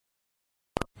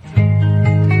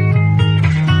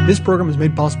This program is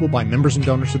made possible by members and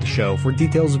donors to the show. For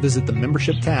details, visit the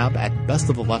membership tab at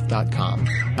bestoftheleft.com.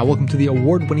 Now, welcome to the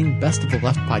award-winning Best of the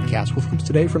Left podcast, with clips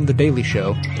today from The Daily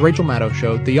Show, The Rachel Maddow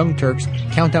Show, The Young Turks,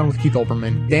 Countdown with Keith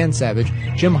Olbermann, Dan Savage,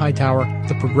 Jim Hightower,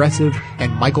 The Progressive,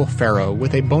 and Michael Farrow,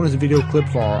 with a bonus video clip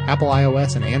for our Apple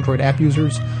iOS and Android app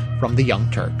users from The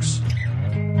Young Turks.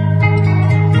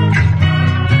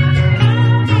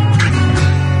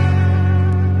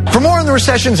 For more on the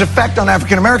recession's effect on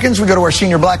African Americans, we go to our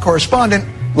senior black correspondent,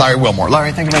 Larry Wilmore.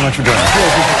 Larry, thank you very much for joining us.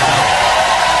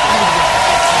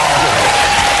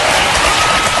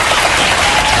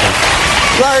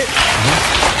 Larry,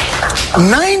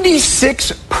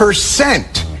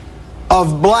 96%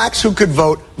 of blacks who could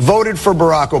vote voted for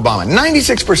Barack Obama.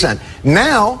 96%.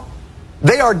 Now,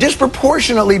 they are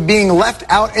disproportionately being left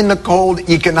out in the cold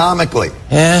economically.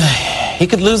 Yeah, he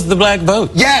could lose the black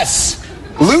vote. Yes!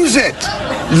 Lose it.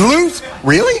 Lose.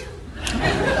 Really?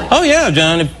 Oh, yeah,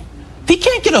 John. If he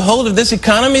can't get a hold of this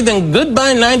economy, then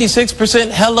goodbye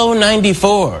 96%, hello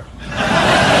 94.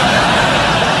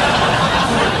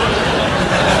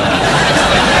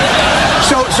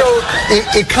 So,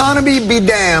 economy be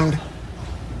damned.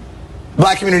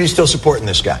 Black community still supporting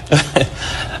this guy.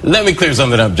 Let me clear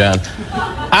something up, John.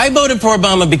 I voted for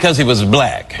Obama because he was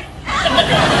black.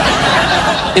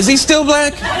 Is he still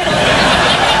black?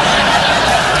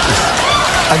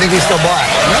 I think he's still black.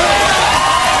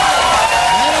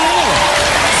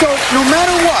 So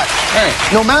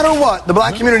no matter what, the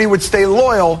black community would stay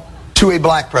loyal to a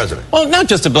black president. Well, not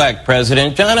just a black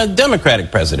president, John, a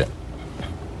Democratic president.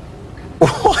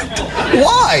 What?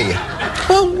 Why?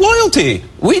 Well, loyalty.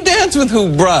 We dance with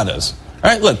who brought us.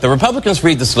 All right, look, the Republicans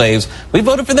freed the slaves. We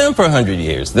voted for them for 100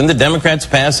 years. Then the Democrats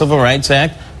passed Civil Rights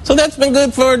Act. So that's been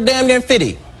good for damn near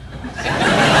 50.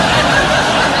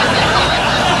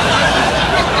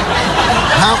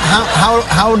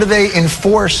 How do they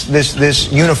enforce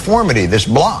this uniformity, this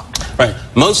block? Right,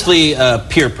 mostly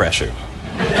peer pressure.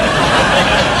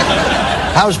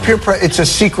 How's peer pressure? It's a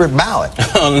secret ballot.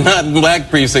 Oh, not in black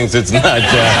precincts, it's not,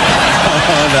 John.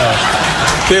 Oh, no.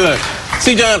 See, look.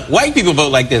 See, John, white people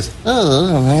vote like this. But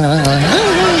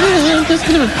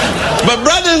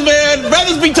brothers, man,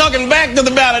 brothers be talking back to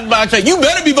the ballot box. Like, you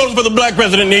better be voting for the black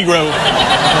president, Negro.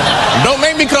 Don't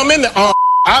make me come in there.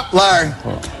 Larry,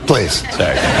 please.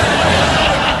 Sorry.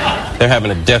 They're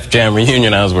having a Def Jam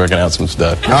reunion. I was working out some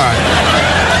stuff. All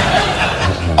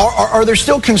right. Are there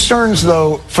still concerns,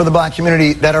 though, for the black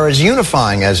community that are as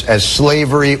unifying as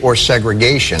slavery or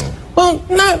segregation? Well,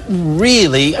 not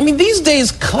really. I mean, these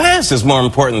days, class is more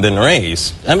important than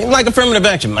race. I mean, like affirmative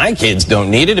action. My kids don't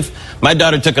need it. If my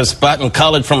daughter took a spot in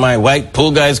college from my white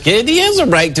pool guy's kid, he has a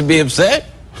right to be upset.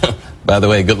 By the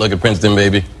way, good luck at Princeton,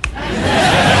 baby.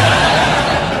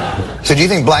 So do you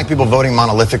think black people voting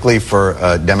monolithically for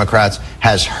Democrats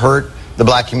has hurt the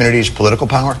black community's political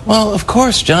power? Well, of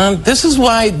course, John. This is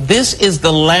why this is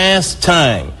the last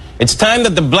time. It's time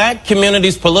that the black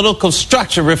community's political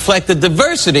structure reflect the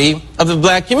diversity of the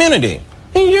black community.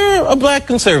 And you're a black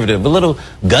conservative, a little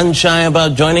gun-shy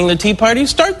about joining the Tea Party.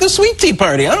 Start the sweet Tea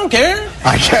Party. I don't care.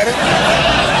 I get it.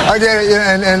 I get it.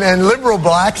 Yeah, and liberal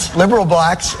blacks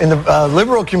in the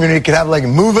liberal community could have like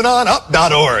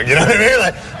movingOnUp.org. You know what I mean?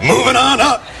 Like, moving on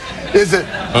up. Is it?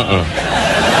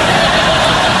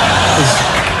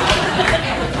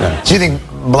 Do you think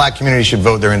black community should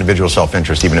vote their individual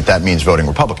self-interest, even if that means voting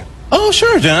Republican? Oh,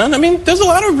 sure, John. I mean, there's a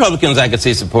lot of Republicans I could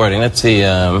see supporting. Let's see,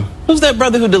 who's that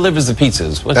brother who delivers the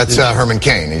pizzas? That's Herman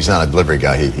Cain. He's not a delivery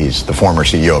guy. He's the former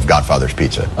CEO of Godfather's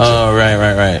Pizza. Oh,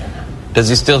 right. Does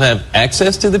he still have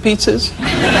access to the pizzas?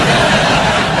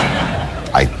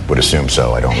 I would assume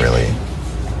so. I don't really.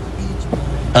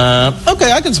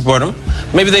 Okay, I could support him.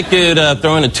 Maybe they could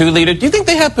throw in a 2-liter. Do you think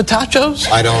they have potachos?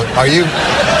 I don't.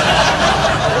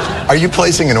 Are you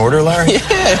placing an order, Larry?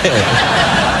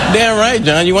 Yeah. Damn right,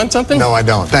 John. You want something? No, I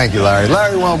don't. Thank you, Larry.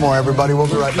 Larry Wilmore, everybody. We'll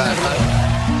be right back.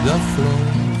 The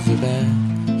floors are bare.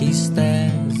 He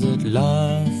stares at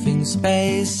laughing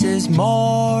spaces,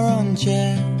 more on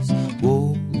chairs,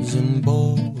 walls and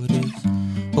borders.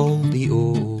 All the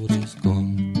orders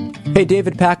gone. Hey,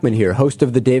 David Pakman here, host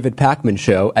of The David Pakman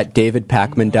Show at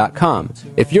davidpakman.com.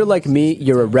 If you're like me,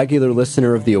 you're a regular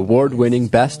listener of the award-winning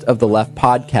Best of the Left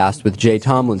podcast with Jay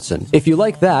Tomlinson. If you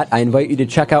like that, I invite you to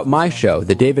check out my show,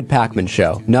 The David Pakman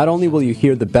Show. Not only will you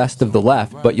hear the best of the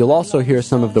left, but you'll also hear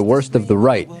some of the worst of the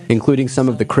right, including some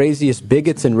of the craziest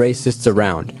bigots and racists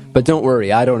around. But don't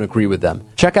worry, I don't agree with them.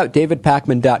 Check out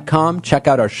davidpakman.com, check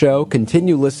out our show,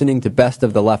 continue listening to Best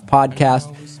of the Left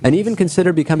podcast, and even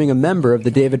consider becoming a member of The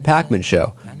David Pakman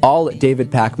Show, all at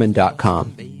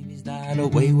davidpakman.com. That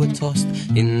away we're tossed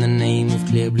in the name of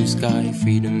clear blue sky.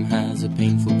 Freedom has a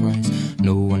painful price.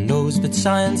 No one knows, but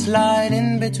science lied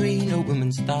in between a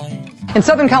woman's thighs. In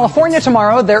Southern California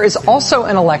tomorrow, there is also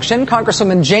an election.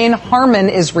 Congresswoman Jane Harman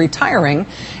is retiring,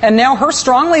 and now her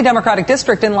strongly Democratic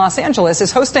district in Los Angeles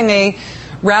is hosting a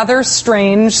rather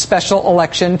strange special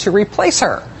election to replace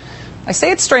her. I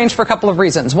say it's strange for a couple of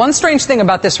reasons. One strange thing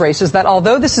about this race is that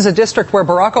although this is a district where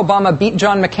Barack Obama beat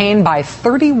John McCain by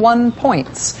 31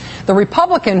 points, the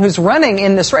Republican who's running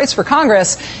in this race for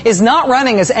Congress is not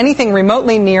running as anything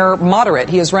remotely near moderate.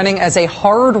 He is running as a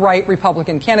hard right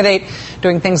Republican candidate,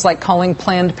 doing things like calling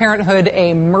Planned Parenthood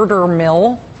a murder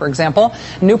mill, for example.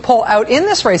 A new poll out in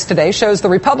this race today shows the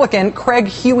Republican, Craig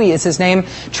Huey is his name,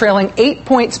 trailing 8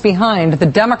 points behind the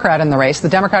Democrat in the race. The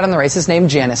Democrat in the race is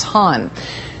named Janice Hahn.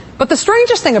 But the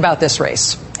strangest thing about this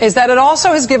race is that it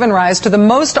also has given rise to the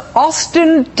most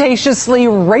ostentatiously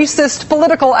racist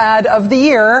political ad of the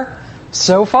year.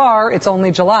 So far, it's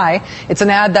only July. It's an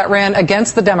ad that ran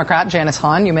against the Democrat, Janice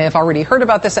Hahn. You may have already heard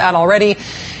about this ad already,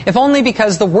 if only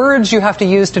because the words you have to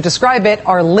use to describe it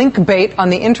are link bait on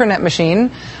the internet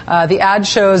machine. The ad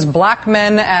shows black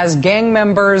men as gang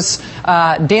members,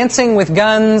 dancing with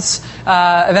guns,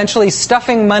 eventually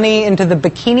stuffing money into the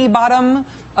bikini bottom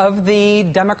of the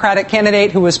Democratic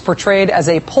candidate who was portrayed as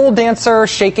a pole dancer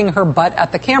shaking her butt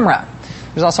at the camera.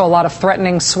 There's also a lot of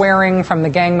threatening swearing from the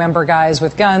gang member guys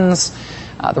with guns.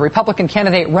 The Republican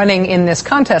candidate running in this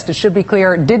contest, it should be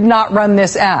clear, did not run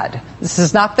this ad. This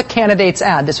is not the candidate's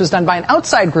ad. This was done by an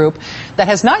outside group that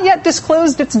has not yet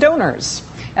disclosed its donors.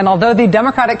 And although the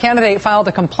Democratic candidate filed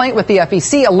a complaint with the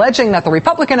FEC alleging that the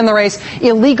Republican in the race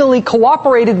illegally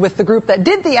cooperated with the group that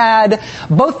did the ad,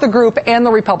 both the group and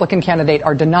the Republican candidate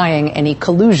are denying any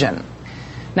collusion.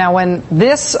 Now, when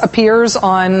this appears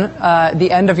on the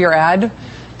end of your ad,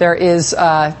 there is,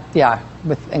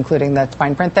 with including the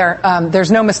fine print there, there's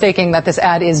no mistaking that this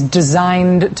ad is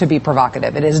designed to be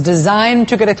provocative. It is designed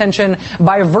to get attention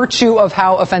by virtue of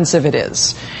how offensive it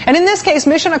is. And in this case,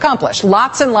 mission accomplished.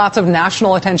 Lots and lots of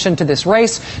national attention to this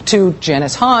race, to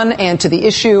Janice Hahn, and to the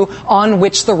issue on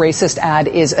which the racist ad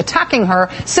is attacking her,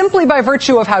 simply by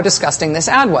virtue of how disgusting this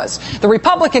ad was. The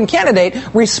Republican candidate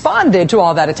responded to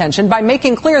all that attention by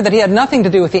making clear that he had nothing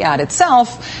to do with the ad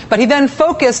itself, but he then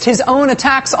focused his own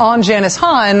attacks on Janice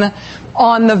Hahn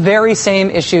on the very same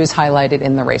issues highlighted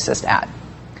in the racist ad.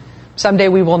 Someday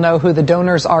we will know who the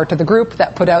donors are to the group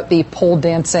that put out the pole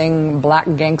dancing black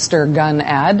gangster gun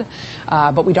ad,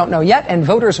 but we don't know yet, and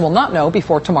voters will not know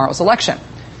before tomorrow's election.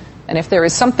 And if there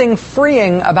is something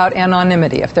freeing about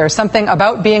anonymity, if there's something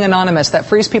about being anonymous that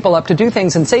frees people up to do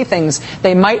things and say things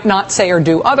they might not say or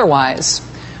do otherwise,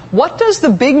 what does the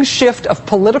big shift of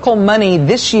political money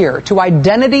this year to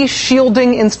identity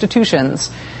shielding institutions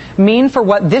mean for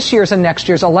what this year's and next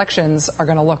year's elections are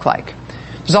going to look like?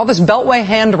 There's all this beltway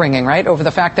hand-wringing, right, over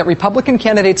the fact that Republican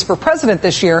candidates for president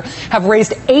this year have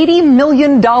raised $80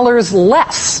 million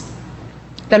less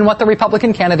than what the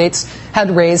Republican candidates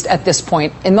had raised at this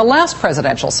point in the last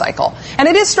presidential cycle. And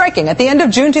it is striking. At the end of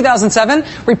June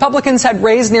 2007, Republicans had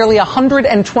raised nearly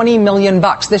 $120 million.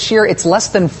 This year, it's less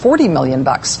than $40 million,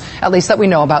 at least that we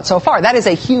know about so far. That is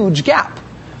a huge gap.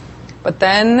 But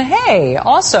then, hey,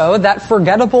 also that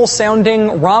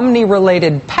forgettable-sounding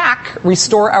Romney-related PAC,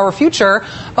 Restore Our Future,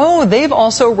 they've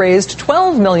also raised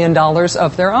 $12 million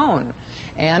of their own.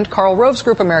 And Karl Rove's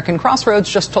group, American Crossroads,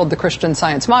 just told the Christian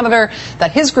Science Monitor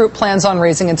that his group plans on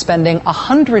raising and spending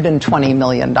 $120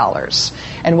 million.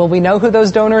 And will we know who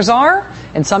those donors are?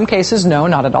 In some cases, no,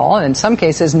 not at all. And in some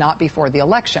cases, not before the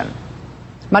election.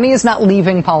 Money is not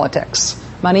leaving politics.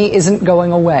 Money isn't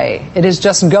going away. It is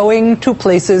just going to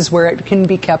places where it can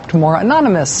be kept more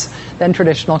anonymous than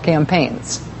traditional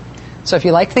campaigns. So if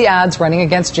you like the ads running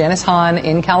against Janice Hahn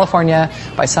in California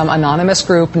by some anonymous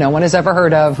group no one has ever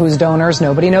heard of, whose donors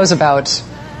nobody knows about,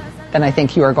 then I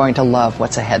think you are going to love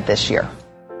what's ahead this year.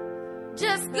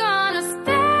 Just gonna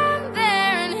stand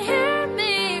there and hear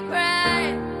me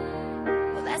cry.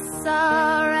 Well, that's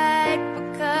alright,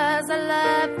 because I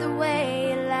love the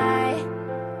way you lie.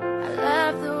 I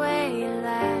love the way you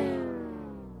lie.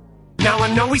 Now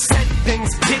I know we said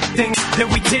things, did things that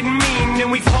we didn't mean,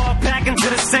 and we fall back into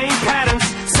the same patterns,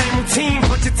 same routine,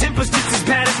 but your temper's just as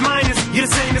bad as mine is. You're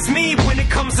the same as me, when it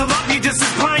comes to love, you're just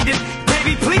as blinded.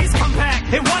 Baby, please come back,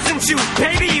 it wasn't you,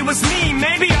 baby, it was me.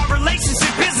 Maybe our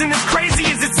relationship isn't as crazy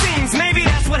as it seems. Maybe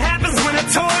that's what happens when a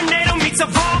tornado meets a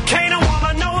volcano. All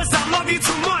I know is I love you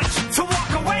too much to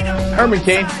walk away. Herman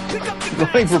Cain,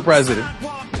 going for president.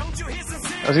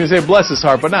 I was going to say bless his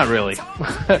heart, but not really.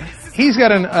 He's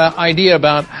got an idea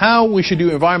about how we should do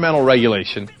environmental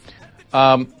regulation.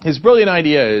 His brilliant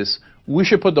idea is we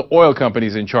should put the oil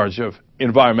companies in charge of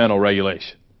environmental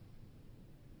regulation.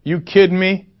 You kidding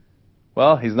me?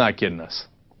 Well, he's not kidding us.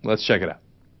 Let's check it out.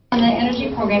 On the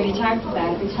energy program you talked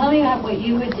about, but tell me about what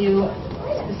you would do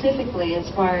specifically as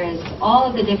far as all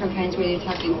of the different kinds, whether you're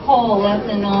talking coal,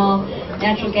 ethanol,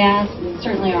 natural gas, and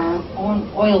certainly our own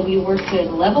oil. Will you work to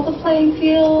level the playing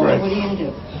field? Right. Or what are you going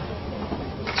to do?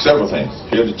 Several things.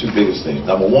 Here are the two biggest things.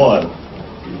 Number one,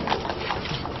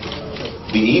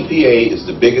 the EPA is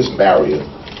the biggest barrier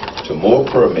to more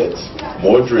permits,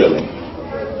 more drilling,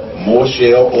 more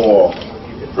shale oil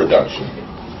production.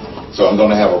 So I'm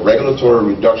going to have a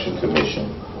regulatory reduction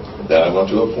commission that I'm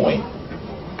going to appoint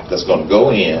that's going to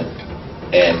go in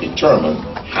and determine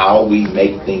how we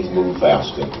make things move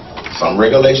faster. Some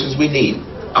regulations we need.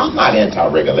 I'm not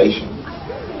anti-regulation.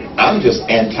 I'm just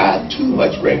anti-too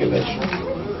much regulation.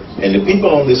 And the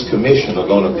people on this commission are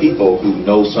going to be people who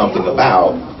know something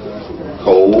about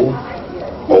coal,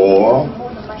 oil,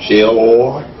 shale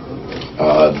oil,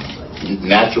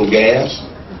 natural gas,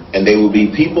 and they will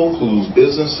be people whose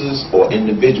businesses or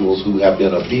individuals who have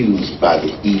been abused by the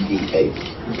EPA.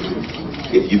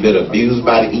 If you've been abused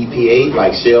by the EPA,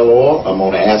 like Shell Oil, I'm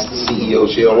going to ask the CEO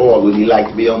of Shell Oil, would he like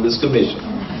to be on this commission?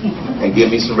 And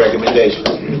give me some recommendations.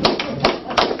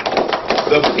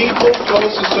 The people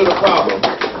closest to the problem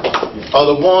are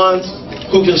the ones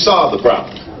who can solve the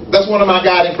problem. That's one of my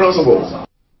guiding principles.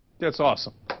 That's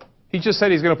awesome. He just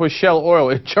said he's going to put Shell Oil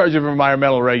in charge of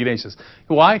environmental regulations.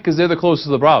 Why? Because they're the closest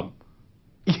to the problem.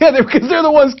 Yeah, because they're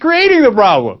the ones creating the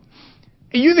problem.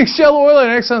 And you think Shell Oil and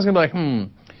Exxon's going to be like,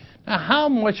 now how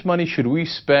much money should we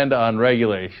spend on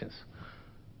regulations?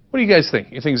 What do you guys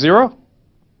think? You think zero?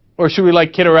 Or should we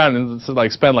kid around and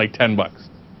spend like $10?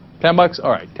 $10?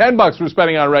 All right, $10 we're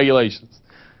spending on regulations.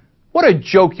 What a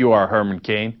joke you are, Herman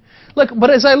Cain. Look, but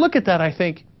as I look at that, I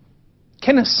think,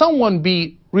 can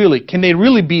they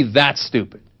really be that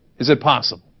stupid? Is it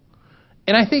possible?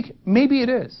 And I think maybe it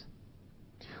is.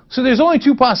 So there's only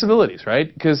two possibilities,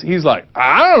 right? Because he's like,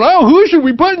 I don't know, who should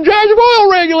we put in charge of oil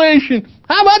regulation?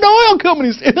 How about the oil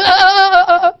companies?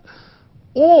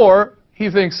 Or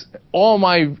he thinks all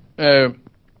my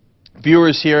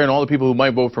viewers here and all the people who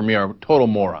might vote for me are total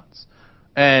morons.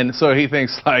 And so he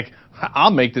thinks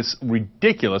I'll make this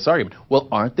ridiculous argument. Well,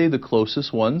 aren't they the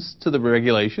closest ones to the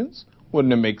regulations?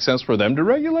 Wouldn't it make sense for them to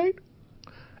regulate?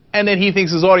 And then he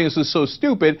thinks his audience is so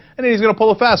stupid, and then he's going to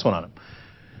pull a fast one on him.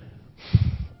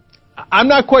 I'm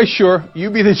not quite sure. You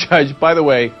be the judge. By the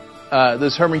way,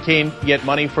 does Herman Cain get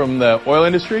money from the oil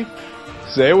industry?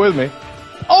 Say it with me.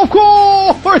 Of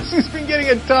course, he's been getting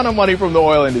a ton of money from the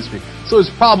oil industry. So it's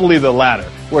probably the latter,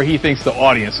 where he thinks the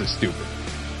audience is stupid.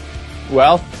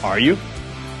 Well, are you?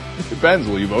 It depends.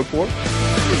 Will you vote for it?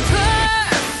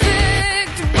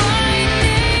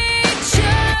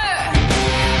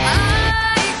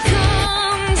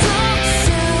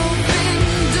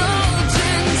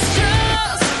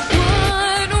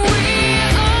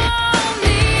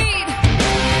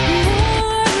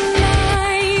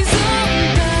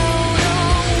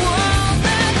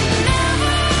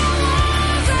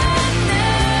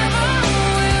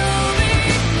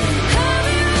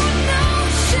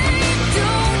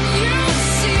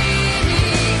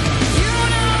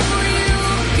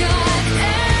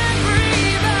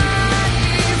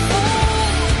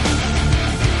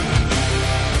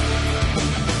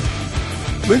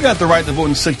 We got the right to vote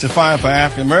in 65 for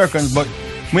African Americans, but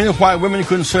many white women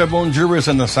couldn't serve on juries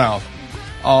in the South.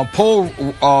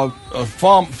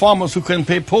 Farmers who couldn't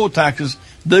pay poll taxes,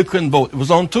 they couldn't vote. It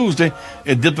was on Tuesday,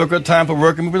 a difficult time for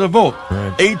working people to vote.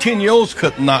 Right. 18-year-olds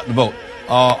could not vote.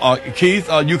 Keith,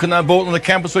 you could not vote on the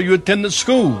campus where you attended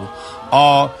school.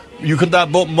 You could not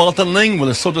vote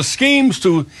multilingually. So the schemes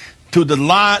to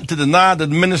deny the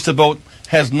minister vote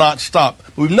has not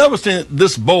stopped. We've never seen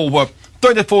this bold where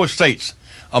 34 states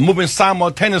are moving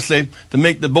simultaneously to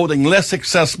make the voting less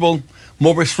accessible,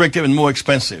 more restrictive, and more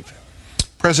expensive.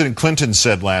 President Clinton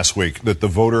said last week that the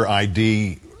voter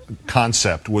ID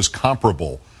concept was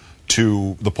comparable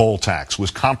to the poll tax,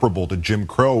 was comparable to Jim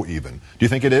Crow even. Do you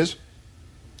think it is?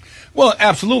 Well,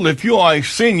 absolutely. If you are a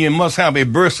senior, you must have a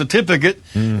birth certificate.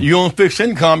 You own fixed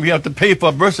income, you have to pay for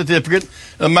a birth certificate. It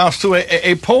amounts to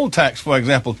a poll tax, for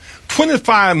example.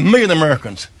 25 million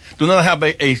Americans do not have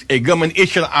a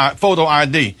government-issued photo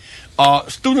ID.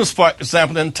 Students, for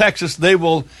example, in Texas, they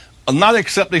will not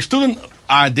accept a student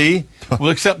ID, will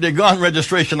accept their gun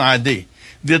registration ID.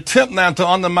 The attempt now to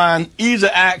undermine easy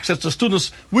access to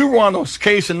students. We were on a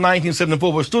case in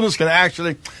 1974 where students can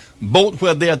actually vote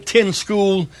where they attend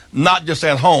school, not just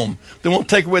at home. They won't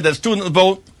take away that student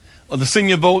vote or the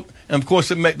senior vote, and of course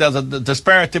there's a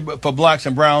disparity for blacks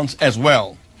and browns as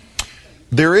well.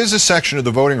 There is a section of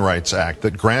the Voting Rights Act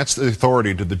that grants the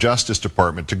authority to the Justice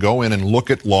Department to go in and look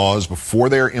at laws before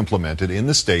they're implemented in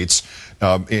the states,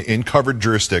 in covered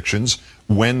jurisdictions,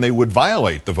 when they would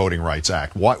violate the Voting Rights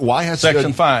Act. Why has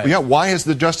Section 5. Yeah, why has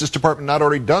the Justice Department not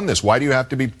already done this? Why do you have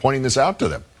to be pointing this out to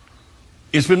them?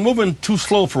 It's been moving too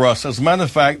slow for us. As a matter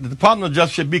of fact, the Department of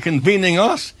Justice should be convening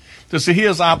us to say,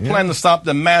 here's our plan to stop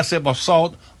the massive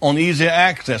assault on easier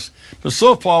access. But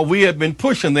so far, we have been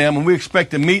pushing them, and we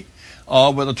expect to meet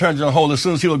with Attorney General Holder as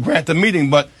soon as he will grant the meeting.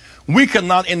 But we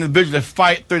cannot individually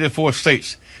fight 34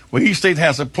 states, where each state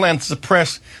has a plan to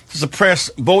suppress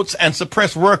votes and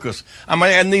suppress workers. I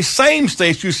mean, in these same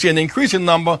states, you see an increasing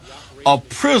number of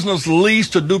prisoners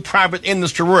leased to do private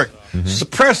industry work.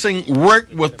 Suppressing work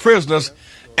with prisoners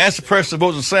and suppressing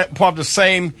votes are part of the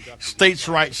same states'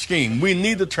 rights scheme. We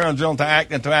need the Attorney General to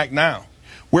act, and to act now.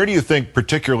 Where do you think,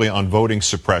 particularly on voting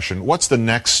suppression, what's the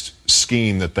next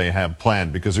scheme that they have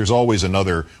planned? Because there's always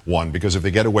another one. Because if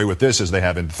they get away with this, as they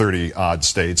have in 30-odd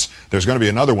states, there's going to be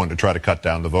another one to try to cut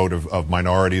down the vote of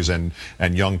minorities and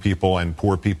young people and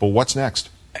poor people. What's next?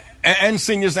 And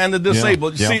seniors and the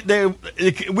disabled. Yeah.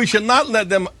 See, we should not let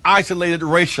them isolated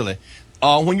racially.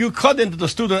 When you cut into the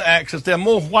student access, there are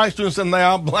more white students than there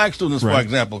are black students, for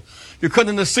example. You cut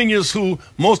into seniors who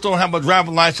most don't have a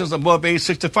driver's license above age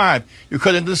 65. You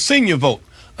cut into the senior vote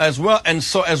as well, and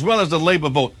so as well as the labor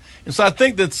vote. And so I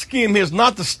think the scheme here is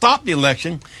not to stop the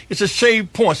election; it's to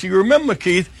shave points. You remember,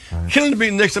 Keith, Kennedy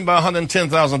beat Nixon by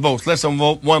 110,000 votes, less than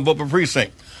one vote per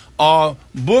precinct.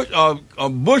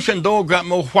 Bush and Dole got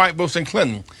more white votes than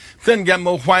Clinton. Clinton got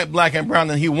more white, black, and brown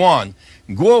than he won.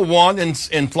 Gore won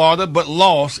in Florida, but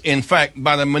lost, in fact,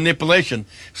 by the manipulation.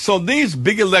 So these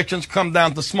big elections come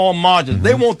down to small margins.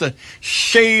 They want to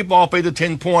shave off 8 to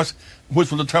 10 points,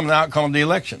 which will determine the outcome of the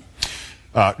election.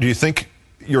 Do you think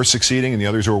you're succeeding, and the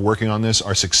others who are working on this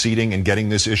are succeeding in getting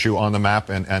this issue on the map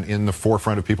and in the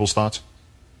forefront of people's thoughts?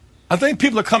 I think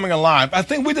people are coming alive. I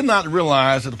think we did not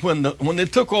realize that when they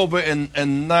took over in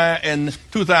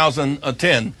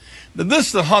 2010, that this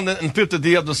is the 150th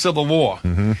year of the Civil War.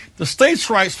 The states'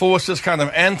 rights force is kind of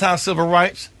anti-civil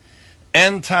rights,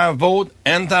 anti-vote,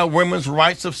 anti-women's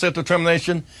rights of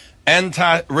self-determination,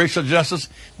 anti-racial justice.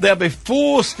 They have a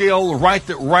full-scale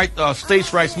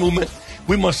states' rights movement.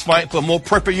 We must fight for a more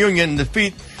perfect union and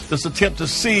defeat this attempt to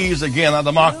seize again our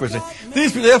democracy.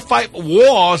 These people, they fight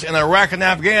wars in Iraq and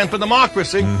Afghanistan for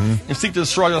democracy and seek to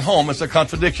destroy it at home. It's a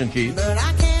contradiction, Keith. But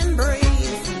I can breathe.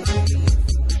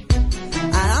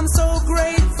 And I'm so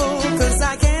grateful because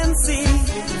I can see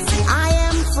I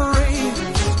am free.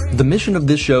 The mission of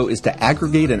this show is to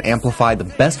aggregate and amplify the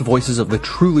best voices of the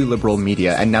truly liberal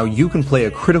media, and now you can play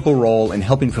a critical role in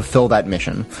helping fulfill that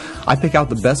mission. I pick out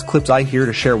the best clips I hear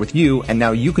to share with you, and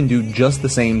now you can do just the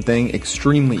same thing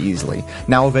extremely easily.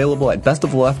 Now available at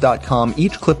bestoftheleft.com,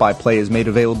 each clip I play is made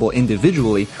available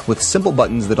individually with simple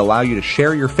buttons that allow you to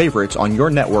share your favorites on your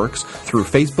networks through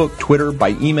Facebook, Twitter,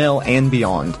 by email, and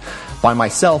beyond. By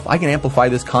myself, I can amplify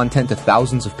this content to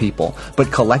thousands of people,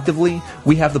 but collectively,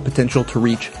 we have the potential to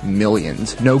reach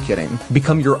millions. No kidding.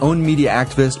 Become your own media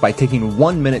activist by taking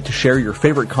 1 minute to share your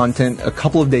favorite content a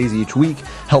couple of days each week,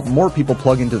 help more people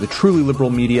plug into the truly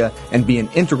liberal media, and be an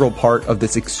integral part of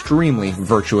this extremely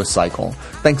virtuous cycle.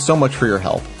 Thanks so much for your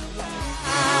help.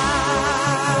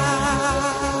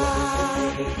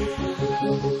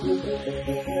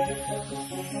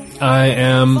 I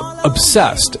am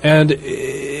obsessed, and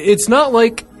it's not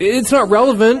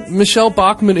relevant. Michelle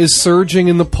Bachmann is surging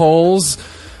in the polls,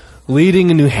 leading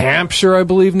in New Hampshire, I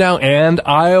believe now, and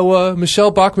Iowa.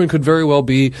 Michelle Bachmann could very well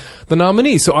be the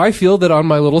nominee. So I feel that on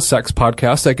my little sex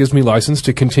podcast, that gives me license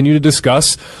to continue to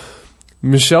discuss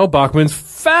Michelle Bachmann's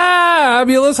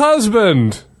fabulous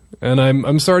husband. And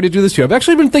I'm sorry to do this to you. I've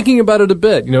actually been thinking about it a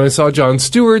bit. You know, I saw Jon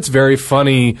Stewart's very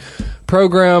funny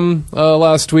program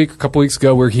last week, a couple weeks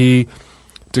ago, where he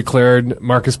declared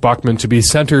Marcus Bachmann to be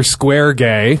center square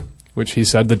gay, which he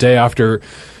said the day after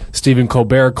Stephen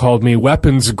Colbert called me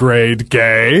weapons grade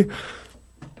gay.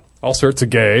 All sorts of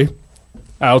gay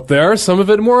out there, some of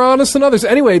it more honest than others.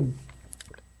 Anyway,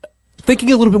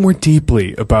 thinking a little bit more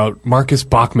deeply about Marcus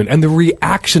Bachmann and the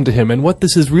reaction to him and what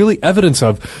this is really evidence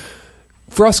of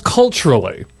for us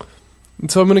culturally.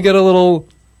 And so I'm going to get a little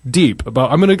deep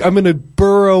about, I'm going to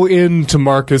burrow into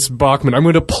Marcus Bachmann. I'm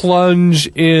going to plunge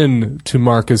into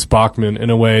Marcus Bachmann in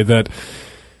a way that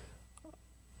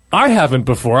I haven't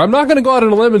before. I'm not going to go out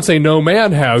on a limb and say no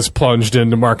man has plunged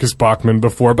into Marcus Bachmann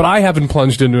before, but I haven't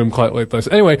plunged into him quite like this.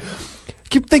 Anyway,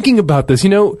 keep thinking about this. You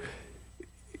know,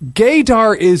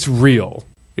 gaydar is real.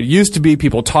 It used to be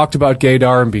people talked about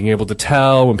gaydar and being able to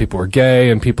tell when people were gay,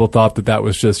 and people thought that that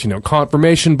was just, you know,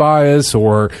 confirmation bias,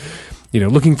 or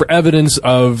looking for evidence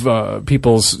of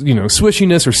people's,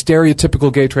 swishiness or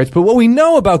stereotypical gay traits. But what we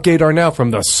know about gaydar now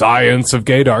from the science of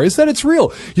gaydar is that it's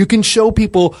real. You can show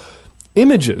people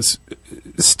images,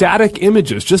 static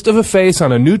images, just of a face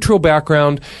on a neutral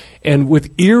background, and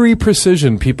with eerie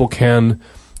precision, people can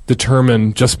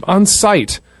determine just on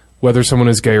sight whether someone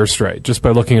is gay or straight, just by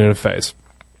looking at a face.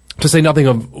 To say nothing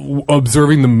of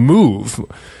observing the move.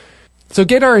 So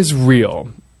gaydar is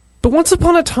real. But once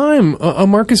upon a time, a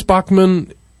Marcus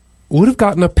Bachmann would have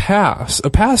gotten a pass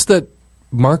that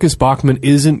Marcus Bachmann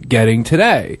isn't getting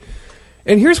today.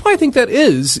 And here's why I think that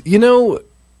is.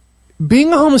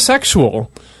 Being a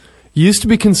homosexual used to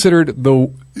be considered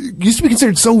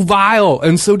so vile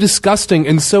and so disgusting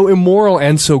and so immoral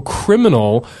and so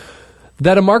criminal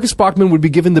that a Marcus Bachmann would be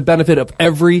given the benefit of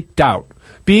every doubt.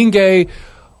 Being gay,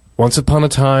 once upon a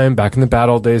time, back in the bad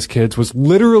old days, kids, was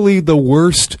literally the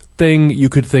worst thing you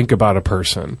could think about a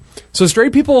person. So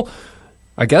straight people,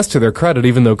 I guess to their credit,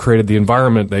 even though created the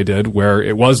environment they did where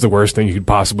it was the worst thing you could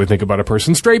possibly think about a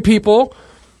person, straight people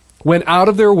went out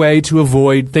of their way to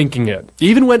avoid thinking it.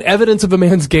 Even when evidence of a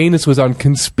man's gayness was on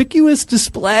conspicuous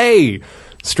display,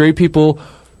 straight people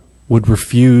would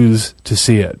refuse to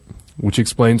see it, which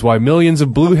explains why millions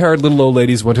of blue-haired little old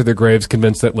ladies went to their graves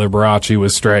convinced that Liberace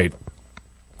was straight.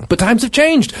 But times have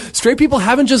changed. Straight people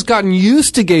haven't just gotten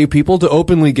used to gay people, to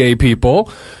openly gay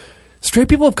people. Straight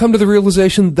people have come to the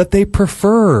realization that they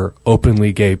prefer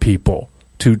openly gay people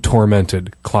to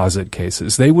tormented closet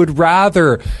cases. They would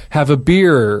rather have a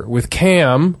beer with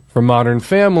Cam from Modern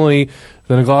Family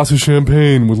than a glass of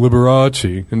champagne with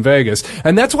Liberace in Vegas.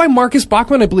 And that's why Marcus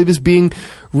Bachmann, I believe, is being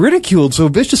ridiculed so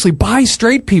viciously by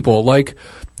straight people like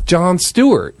Jon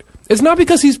Stewart. It's not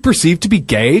because he's perceived to be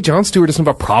gay. Jon Stewart doesn't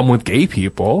have a problem with gay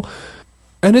people.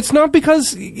 And it's not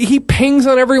because he pings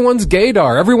on everyone's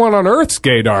gaydar, everyone on Earth's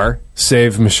gaydar,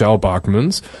 save Michelle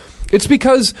Bachmann's. It's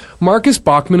because Marcus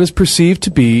Bachmann is perceived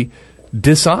to be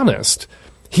dishonest.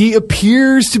 He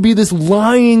appears to be this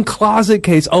lying closet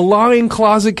case, a lying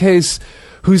closet case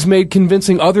who's made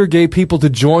convincing other gay people to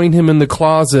join him in the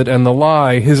closet and the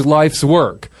lie his life's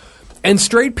work. And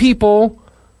straight people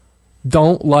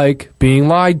don't like being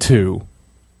lied to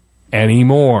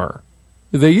anymore.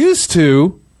 They used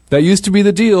to. That used to be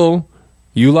the deal.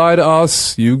 You lie to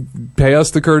us, you pay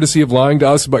us the courtesy of lying to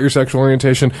us about your sexual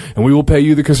orientation, and we will pay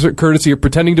you the courtesy of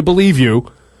pretending to believe you.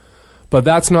 But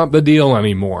that's not the deal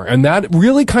anymore. And that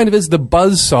really kind of is the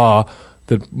buzzsaw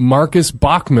that Marcus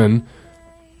Bachmann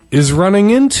is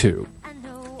running into.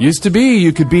 Used to be,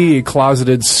 you could be a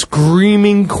closeted,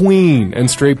 screaming queen, and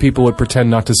straight people would pretend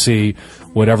not to see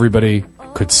what everybody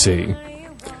could see.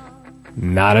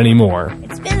 Not anymore.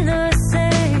 It's been the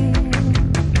same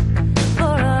for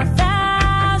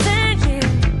 1,000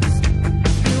 years.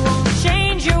 You won't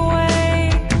change your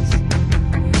ways.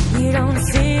 You don't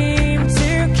seem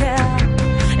to care.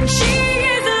 And she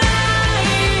is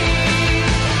lying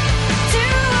to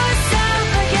herself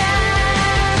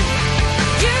again.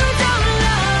 You don't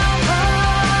love her.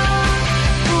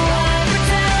 Why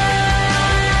pretend?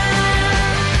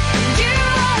 You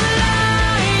are lying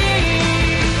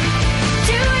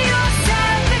to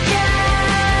yourself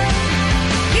again.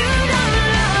 You don't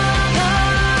love her.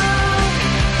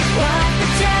 Why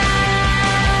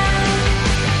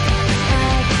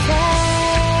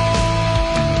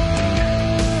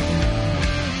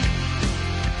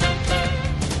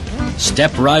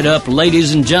Step right up,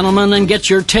 ladies and gentlemen, and get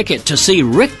your ticket to see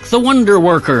Rick the Wonder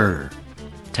Worker.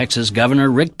 Texas Governor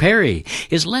Rick Perry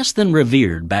is less than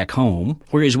revered back home,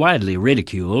 where he's widely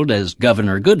ridiculed as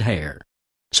Governor Goodhair.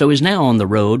 So he's now on the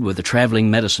road with a traveling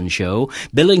medicine show,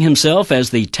 billing himself as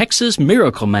the Texas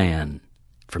Miracle Man.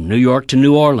 From New York to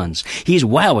New Orleans, he's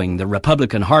wowing the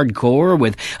Republican hardcore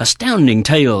with astounding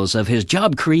tales of his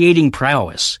job-creating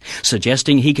prowess,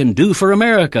 suggesting he can do for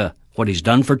America what he's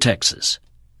done for Texas.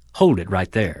 Hold it right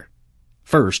there.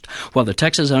 First, while the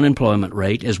Texas unemployment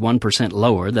rate is 1%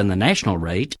 lower than the national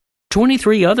rate,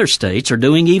 23 other states are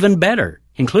doing even better,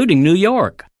 including New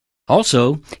York.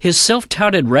 Also, his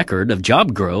self-touted record of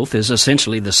job growth is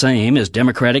essentially the same as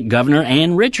Democratic Governor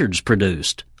Ann Richards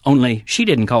produced, only she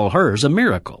didn't call hers a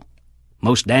miracle.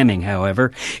 Most damning,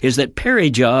 however, is that Perry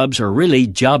jobs are really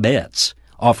jobettes,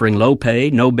 offering low pay,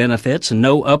 no benefits, and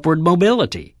no upward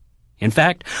mobility. In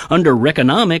fact, under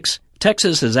Rickonomics,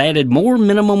 Texas has added more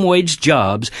minimum wage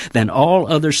jobs than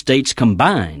all other states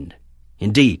combined.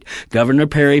 Indeed, Governor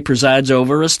Perry presides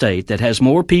over a state that has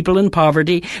more people in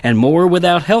poverty and more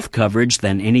without health coverage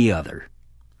than any other.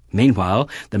 Meanwhile,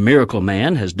 the Miracle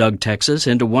Man has dug Texas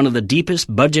into one of the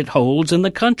deepest budget holes in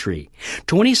the country,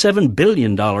 $27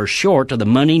 billion short of the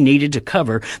money needed to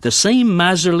cover the same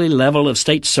miserly level of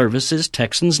state services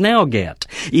Texans now get,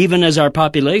 even as our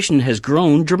population has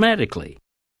grown dramatically.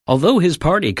 Although his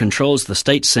party controls the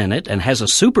state Senate and has a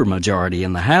supermajority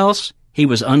in the House, he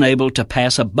was unable to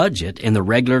pass a budget in the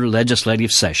regular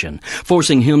legislative session,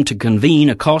 forcing him to convene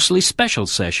a costly special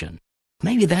session.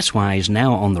 Maybe that's why he's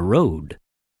now on the road.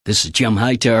 This is Jim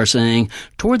Hightower saying,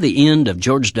 toward the end of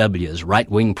George W.'s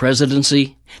right-wing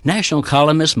presidency, national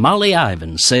columnist Molly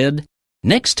Ivins said,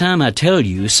 "Next time I tell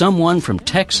you someone from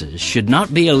Texas should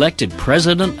not be elected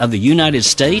President of the United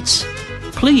States,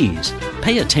 please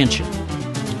pay attention."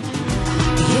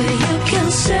 Yeah, you can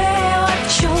say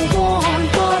what you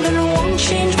want, but it won't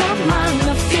change my mind.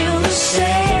 I feel the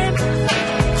same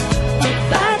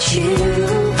about you.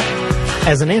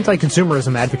 As an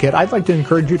anti-consumerism advocate, I'd like to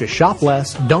encourage you to shop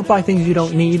less, don't buy things you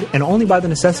don't need, and only buy the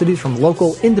necessities from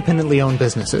local, independently owned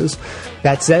businesses.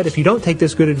 That said, if you don't take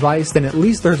this good advice, then at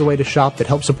least there's a way to shop that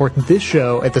helps support this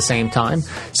show at the same time.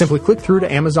 Simply click through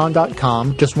to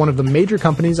Amazon.com, just one of the major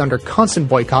companies under constant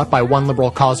boycott by one liberal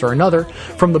cause or another,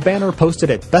 from the banner posted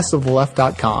at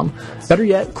bestoftheleft.com. Better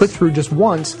yet, click through just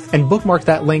once and bookmark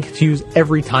that link to use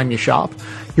every time you shop.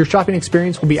 Your shopping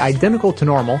experience will be identical to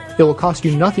normal. It will cost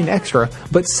you nothing extra,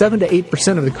 but 7 to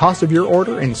 8% of the cost of your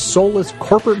order in soulless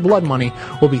corporate blood money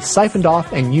will be siphoned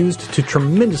off and used to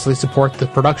tremendously support the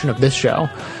production of this show.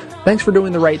 Thanks for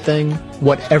doing the right thing,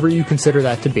 whatever you consider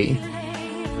that to be.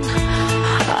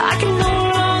 I can no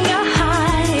longer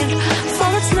hide,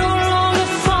 for it's no longer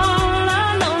fall.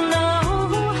 I don't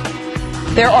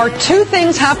know. There are two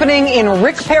things happening in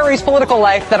Rick Perry's political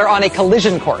life that are on a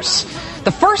collision course.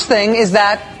 The first thing is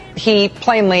that he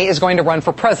plainly is going to run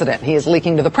for president. He is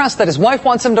leaking to the press that his wife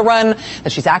wants him to run,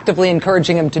 that she's actively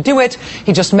encouraging him to do it.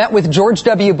 He just met with George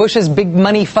W. Bush's big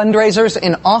money fundraisers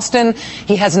in Austin.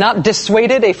 He has not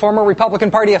dissuaded a former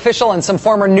Republican Party official and some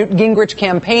former Newt Gingrich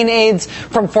campaign aides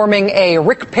from forming a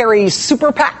Rick Perry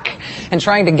super PAC and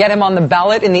trying to get him on the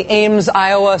ballot in the Ames,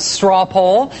 Iowa straw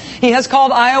poll. He has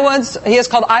called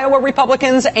Iowa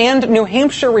Republicans and New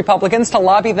Hampshire Republicans to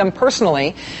lobby them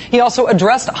personally. He also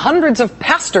addressed hundreds of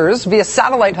pastors via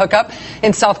satellite hookup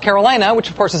in South Carolina, which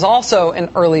of course is also an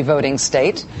early voting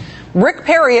state. Rick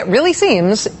Perry, it really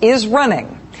seems, is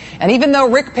running. And even though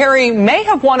Rick Perry may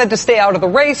have wanted to stay out of the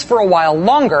race for a while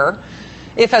longer,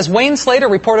 if, as Wayne Slater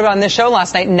reported on this show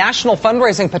last night, national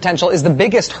fundraising potential is the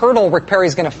biggest hurdle Rick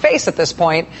Perry's going to face at this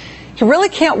point, he really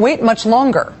can't wait much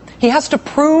longer. He has to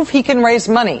prove he can raise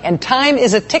money, and time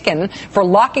is a ticking for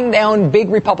locking down big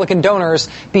Republican donors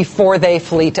before they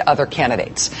flee to other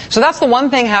candidates. So that's the one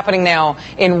thing happening now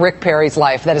in Rick Perry's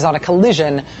life that is on a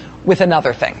collision with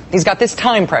another thing. He's got this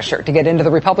time pressure to get into the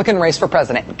Republican race for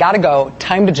president. Gotta go,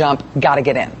 time to jump, gotta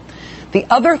get in. The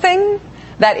other thing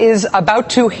that is about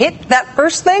to hit that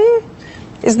first thing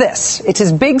is this. It's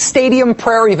his big stadium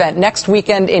prayer event next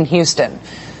weekend in Houston,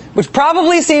 which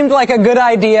probably seemed like a good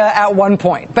idea at one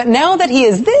point. But now that he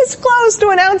is this close to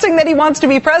announcing that he wants to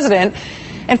be president,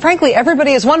 and frankly,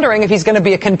 everybody is wondering if he's going to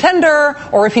be a contender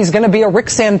or if he's going to be a Rick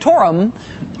Santorum,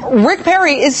 Rick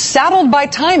Perry is saddled by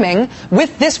timing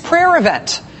with this prayer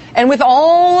event and with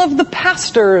all of the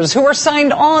pastors who are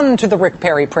signed on to the Rick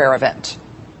Perry prayer event.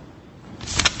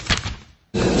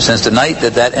 Since the night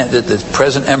that the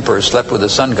present emperor slept with the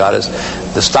sun goddess,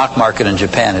 the stock market in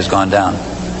Japan has gone down.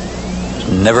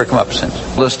 Never come up since.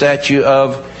 The Statue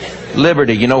of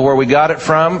Liberty, you know where we got it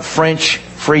from? French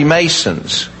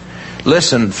Freemasons.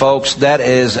 Listen, folks, that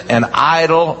is an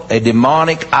idol, a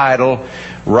demonic idol,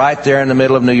 right there in the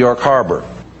middle of New York Harbor.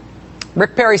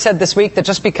 Rick Perry said this week that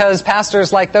just because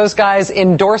pastors like those guys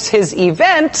endorse his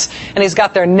event, and he's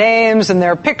got their names and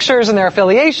their pictures and their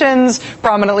affiliations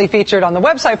prominently featured on the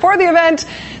website for the event,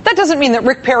 that doesn't mean that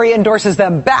Rick Perry endorses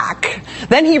them back.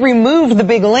 Then he removed the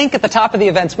big link at the top of the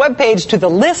event's webpage to the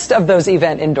list of those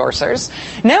event endorsers.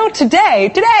 Now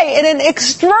today, in an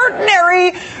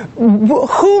extraordinary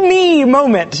who me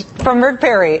moment from Rick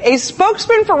Perry, a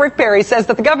spokesman for Rick Perry says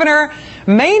that the governor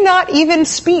may not even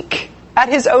speak at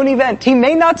his own event. He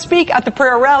may not speak at the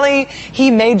prayer rally.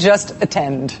 He may just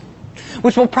attend,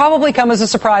 which will probably come as a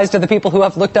surprise to the people who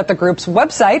have looked at the group's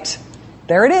website.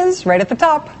 There it is, right at the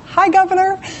top. Hi,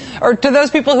 Governor. Or to those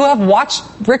people who have watched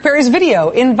Rick Perry's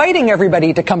video inviting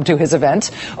everybody to come to his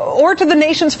event. Or to the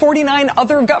nation's 49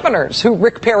 other governors who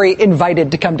Rick Perry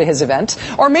invited to come to his event.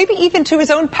 Or maybe even to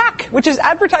his own PAC, which is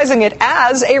advertising it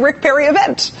as a Rick Perry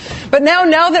event. But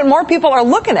now that more people are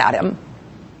looking at him,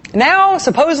 now,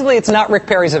 supposedly, it's not Rick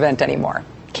Perry's event anymore.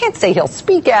 Can't say he'll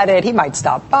speak at it. He might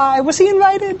stop by. Was he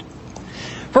invited?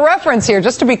 For reference here,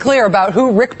 just to be clear about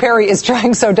who Rick Perry is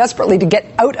trying so desperately to get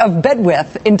out of bed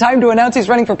with in time to announce he's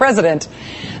running for president,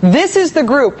 this is the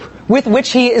group with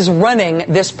which he is running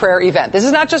this prayer event. This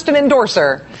is not just an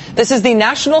endorser. This is the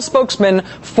national spokesman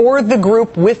for the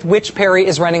group with which Perry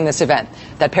is running this event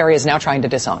that Perry is now trying to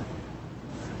disown.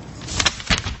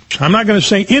 I'm not going to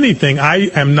say anything I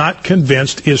am not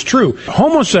convinced is true.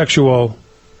 Homosexual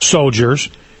soldiers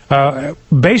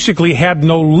basically had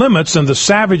no limits in the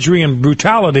savagery and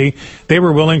brutality they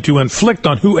were willing to inflict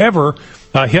on whoever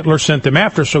Hitler sent them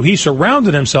after. So he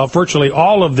surrounded himself, virtually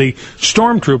all of the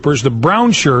stormtroopers, the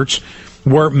brown shirts,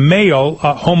 were male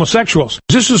homosexuals.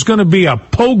 This is going to be a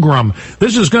pogrom.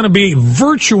 This is going to be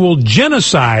virtual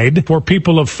genocide for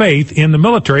people of faith in the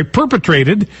military,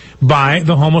 perpetrated by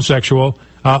the homosexual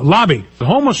lobby. The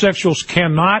homosexuals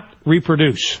cannot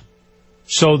reproduce,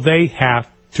 so they have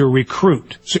to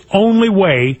recruit. It's the only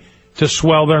way to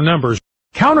swell their numbers.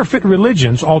 Counterfeit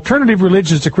religions, alternative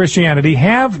religions to Christianity,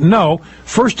 have no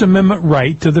First Amendment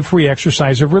right to the free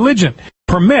exercise of religion.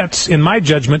 Permits, in my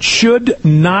judgment, should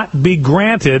not be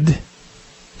granted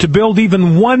to build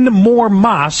even one more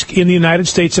mosque in the United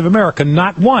States of America.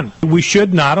 Not one. We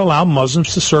should not allow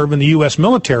Muslims to serve in the U.S.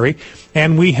 military,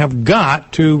 and we have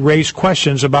got to raise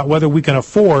questions about whether we can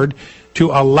afford to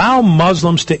allow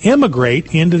Muslims to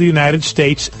immigrate into the United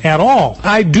States at all.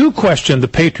 I do question the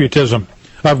patriotism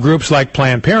of groups like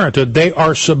Planned Parenthood. They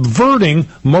are subverting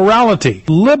morality.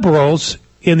 Liberals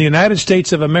in the United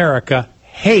States of America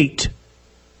hate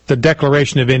the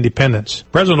Declaration of Independence.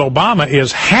 President Obama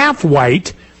is half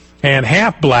white and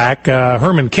half black.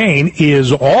 Herman Cain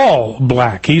is all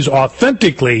black. He's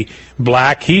authentically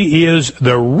black. He is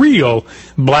the real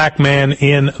black man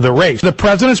in the race. The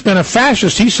president's been a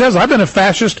fascist. He says, I've been a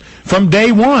fascist from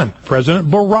day one. President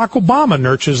Barack Obama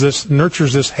nurtures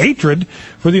this hatred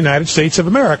for the United States of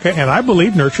America, and I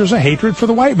believe nurtures a hatred for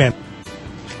the white man.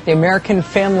 The American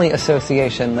Family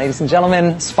Association, ladies and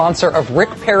gentlemen, sponsor of Rick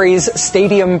Perry's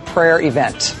Stadium Prayer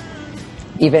event,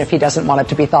 even if he doesn't want it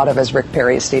to be thought of as Rick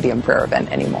Perry's Stadium Prayer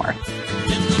event anymore.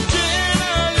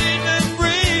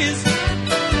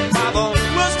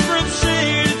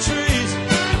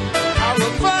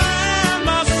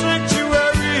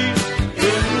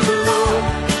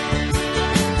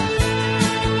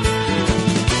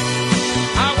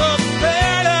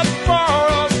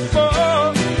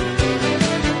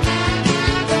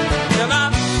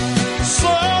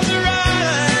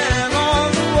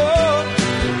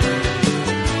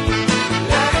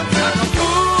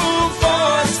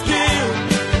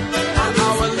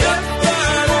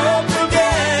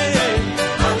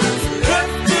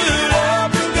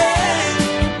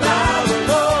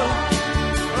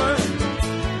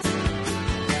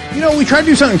 We try to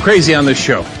do something crazy on this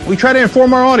show. We try to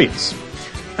inform our audience.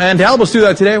 And to help us do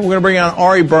that today, we're going to bring on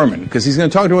Ari Berman, because he's going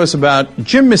to talk to us about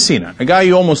Jim Messina, a guy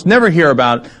you almost never hear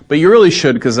about, but you really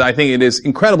should, because I think it is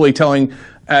incredibly telling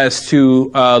as to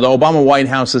the Obama White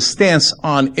House's stance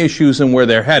on issues and where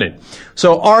they're headed.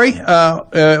 So Ari,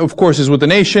 of course, is with The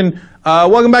Nation.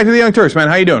 Welcome back to the Young Turks, man.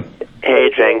 How you doing?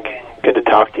 Hey, Cenk. Good to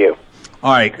talk to you.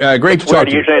 All right, great to talk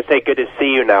to you. Usually I say good to see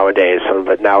you nowadays,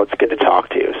 but now it's good to talk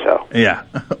to you. So yeah,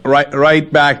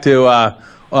 right back to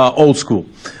old school.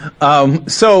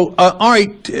 So all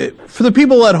right, for the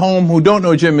people at home who don't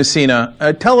know Jim Messina,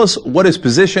 tell us what his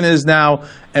position is now,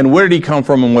 and where did he come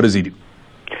from, and what does he do?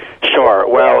 Sure.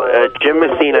 Well, Jim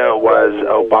Messina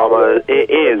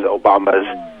is Obama's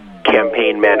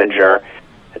campaign manager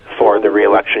for the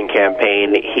re-election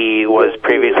campaign. He was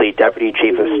previously Deputy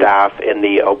Chief of Staff in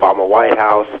the Obama White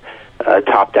House,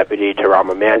 top deputy to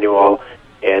Rahm Emanuel,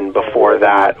 and before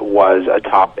that was a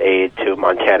top aide to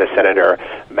Montana Senator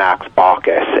Max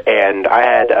Baucus. And I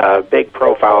had a big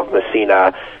profile of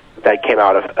Messina that came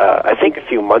out of, I think, a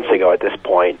few months ago at this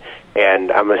point,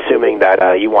 and I'm assuming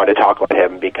that you want to talk about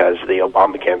him because the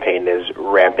Obama campaign is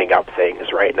ramping up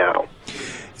things right now.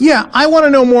 Yeah, I want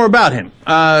to know more about him.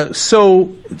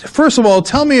 So, first of all,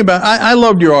 tell me about, I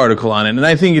loved your article on it, and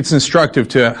I think it's instructive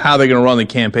to how they're going to run the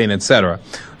campaign, etc.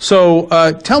 So,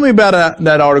 tell me about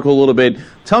that article a little bit.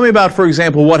 Tell me about, for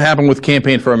example, what happened with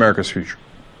Campaign for America's Future.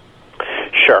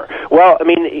 Sure. Well, I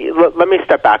mean, let me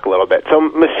step back a little bit. So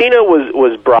Messina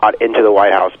was brought into the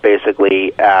White House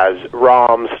basically as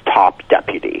Rahm's top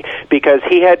deputy because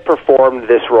he had performed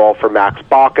this role for Max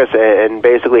Baucus and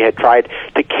basically had tried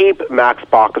to keep Max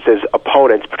Baucus's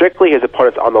opponents, particularly his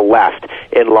opponents on the left,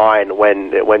 in line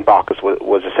when Baucus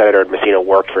was a senator and Messina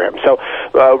worked for him. So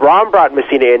Rahm brought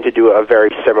Messina in to do a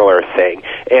very similar thing.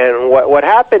 And what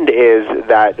happened is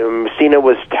that Messina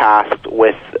was tasked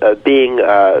with being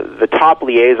the top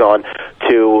liaison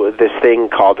to this thing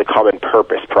called the Common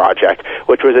Purpose Project,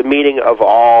 which was a meeting of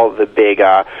all the big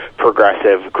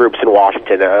progressive groups in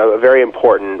Washington, a very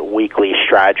important weekly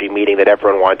strategy meeting that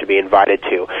everyone wanted to be invited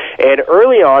to. And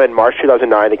early on in March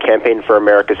 2009, the Campaign for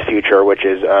America's Future, which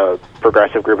is a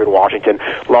progressive group in Washington,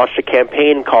 launched a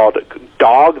campaign called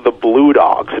Dog the Blue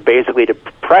Dogs, basically to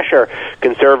pressure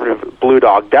conservative Blue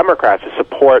Dog Democrats to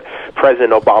support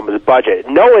President Obama's budget,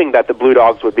 knowing that the Blue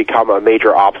Dogs would become a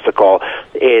major obstacle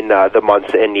in the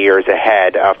months and years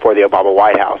ahead for the Obama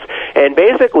White House. And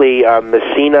basically,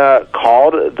 Messina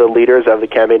called the leaders of the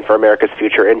Campaign for America's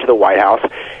Future into the White House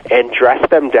and dressed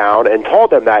them down and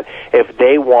told them that if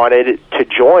they wanted to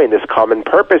join this Common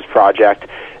Purpose Project,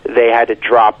 they had to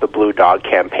drop the Blue Dog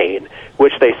campaign,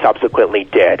 which they subsequently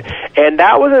did. And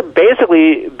that was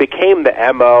basically became the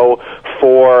MO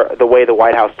for the way the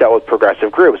White House dealt with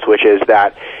progressive groups, which is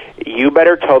that you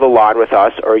better toe the line with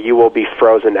us or you will be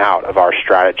frozen out of our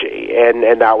strategy. And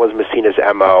that was Messina's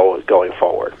MO going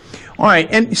forward. All right,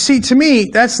 and see, to me,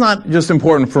 that's not just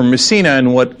important for Messina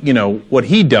and what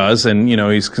he does, and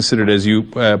he's considered, as you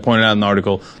pointed out in the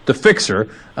article, the fixer.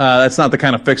 That's not the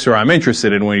kind of fixer I'm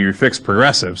interested in when you fix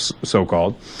progressives,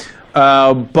 so-called.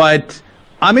 But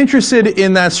I'm interested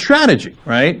in that strategy,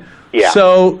 right? Yeah.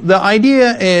 So the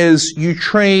idea is you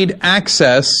trade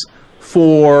access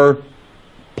for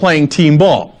playing team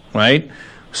ball, right?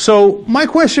 So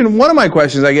one of my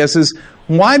questions, I guess, is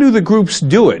why do the groups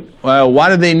do it? Why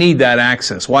do they need that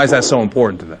access? Why is that so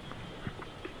important to them?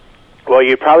 Well,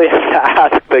 you probably have to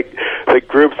ask the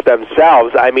groups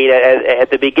themselves. I mean, at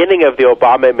the beginning of the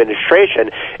Obama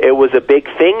administration, it was a big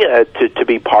thing to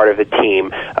be part of the team.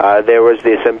 There was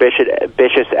this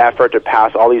ambitious effort to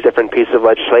pass all these different pieces of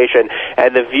legislation,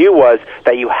 and the view was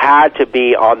that you had to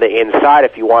be on the inside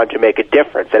if you wanted to make a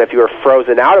difference, and if you were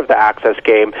frozen out of the access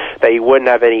game, that you wouldn't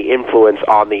have any influence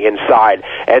on the inside.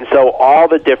 And so all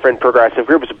the different progressive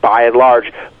groups, by and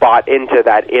large, bought into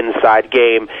that inside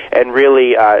game and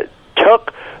really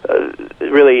took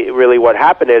really what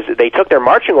happened is they took their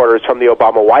marching orders from the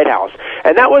Obama White House.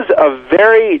 And that was a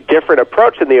very different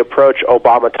approach than the approach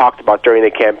Obama talked about during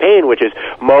the campaign, which is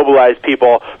mobilize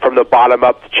people from the bottom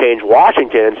up to change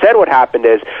Washington. Instead, what happened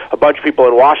is a bunch of people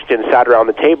in Washington sat around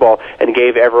the table and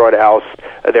gave everyone else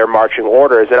their marching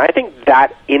orders. And I think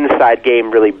that inside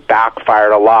game really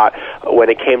backfired a lot when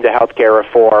it came to healthcare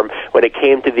reform, when it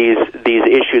came to these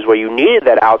issues where you needed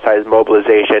that outsized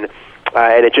mobilization.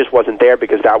 And it just wasn't there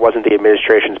because that wasn't the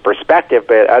administration's perspective.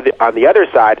 But on the other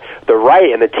side, the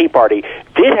right and the Tea Party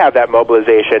did have that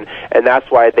mobilization, and that's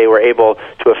why they were able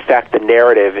to affect the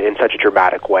narrative in such a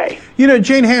dramatic way.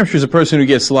 Jane Hampshire is a person who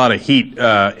gets a lot of heat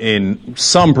in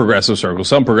some progressive circles.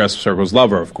 Some progressive circles love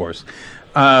her, of course.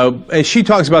 And she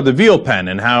talks about the veal pen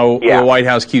and how the White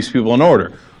House keeps people in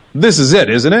order. This is it,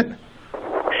 isn't it?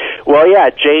 Well, yeah,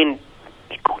 Jane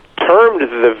termed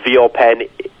the veal pen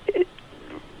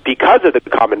because of the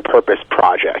Common Purpose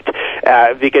Project,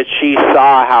 because she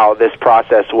saw how this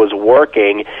process was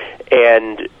working,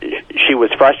 and she was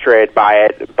frustrated by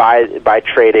it, by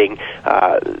trading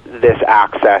this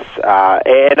access.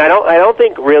 And I don't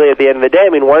think really at the end of the day, I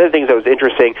mean, one of the things that was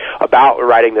interesting about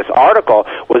writing this article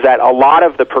was that a lot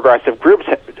of the progressive groups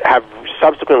have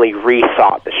subsequently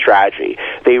rethought the strategy.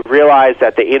 They realized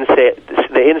that the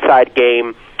inside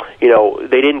game,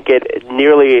 they didn't get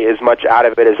nearly as much out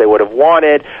of it as they would have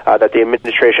wanted, that the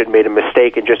administration made a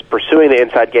mistake in just pursuing the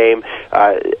inside game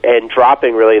and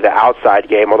dropping really the outside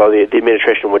game, although the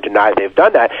administration would deny they've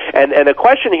done that. And the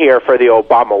question here for the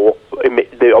Obama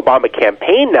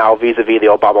campaign now vis-a-vis the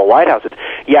Obama White House is,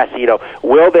 yes,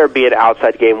 will there be an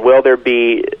outside game? Will there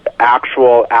be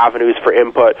actual avenues for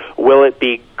input? Will it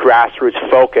be grassroots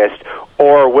focused?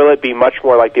 Or will it be much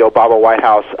more like the Obama White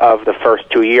House of the first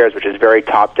 2 years, which is very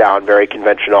top-down, very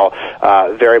conventional,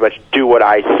 very much do what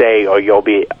I say or you'll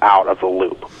be out of the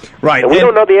loop? Right. And we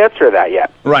don't know the answer to that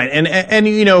yet. Right. And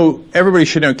everybody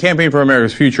should know Campaign for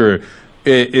America's Future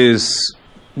is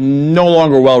no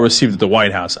longer well received at the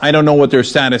White House. I don't know what their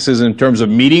status is in terms of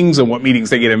meetings and what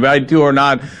meetings they get invited to or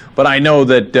not, but I know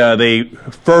that they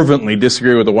fervently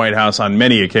disagree with the White House on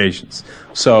many occasions.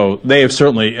 So they have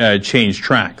certainly changed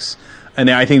tracks. And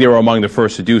I think they were among the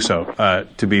first to do so,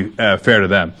 to be fair to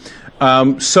them.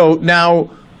 So now,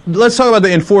 let's talk about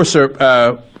the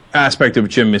enforcer aspect of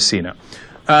Jim Messina.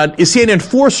 Is he an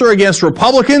enforcer against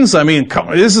Republicans? I mean, come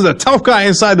on, this is a tough guy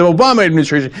inside the Obama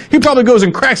administration. He probably goes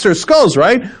and cracks their skulls,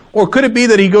 right? Or could it be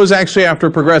that he goes actually after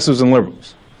progressives and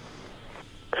liberals?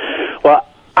 Well,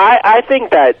 I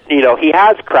think that, he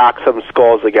has cracked some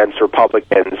skulls against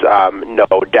Republicans,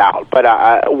 no doubt.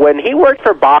 But when he worked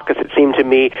for Baucus, it seemed to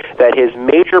me that his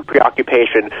major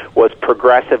preoccupation was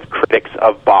progressive critics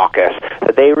of Baucus.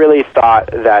 That they really thought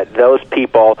that those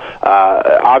people,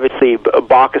 obviously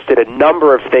Baucus did a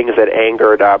number of things that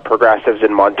angered progressives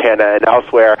in Montana and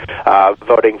elsewhere,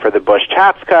 voting for the Bush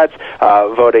tax cuts,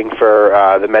 voting for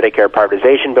the Medicare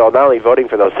privatization bill, not only voting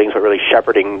for those things, but really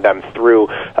shepherding them through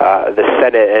the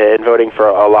Senate and voting for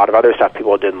a lot of other stuff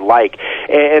people didn't like.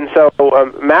 And so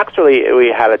Max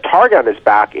really had a target on his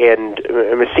back, and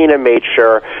Messina made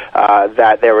sure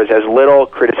that there was as little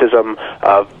criticism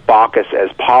of Baucus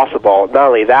as possible. Not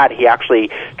only that, he actually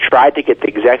tried to get the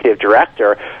executive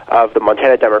director of the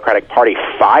Montana Democratic Party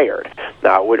fired,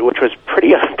 which was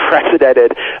pretty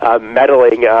unprecedented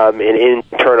meddling in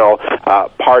internal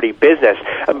party business.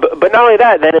 But not only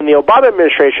that, then in the Obama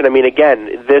administration, I mean, again,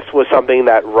 this was something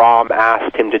that Rahm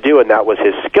asked him to do, and that was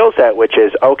his skill set, which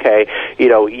is, okay,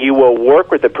 you will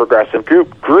work with the progressive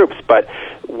groups, but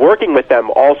working with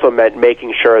them also meant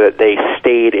making sure that they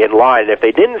stayed in line. And if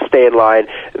they didn't stay in line,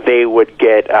 they would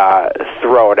get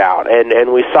thrown out.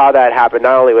 And we saw that happen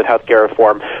not only with healthcare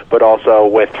reform, but also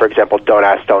with, for example, Don't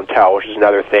Ask, Don't Tell, which is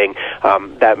another thing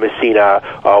that Messina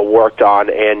worked on.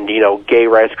 And, gay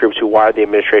rights groups who wanted the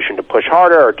administration to push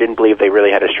harder or didn't believe they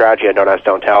really had a strategy on Don't Ask,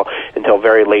 Don't Tell until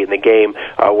very late in the game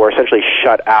were essentially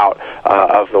shut out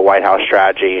of the White House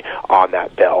strategy on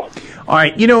that bill. All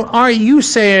right, Ari, you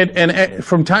say it, and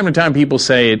from time to time people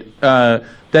say it, that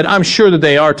I'm sure that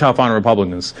they are tough on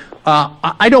Republicans.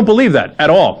 I don't believe that at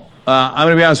all. I'm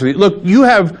going to be honest with you. Look, you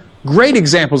have great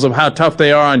examples of how tough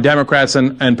they are on Democrats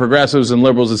and progressives and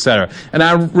liberals, et cetera. And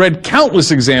I've read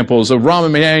countless examples of Rahm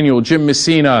Emanuel, Jim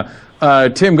Messina,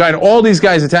 Tim Geithner, all these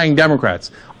guys attacking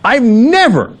Democrats. I've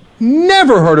never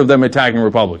heard of them attacking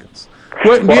Republicans.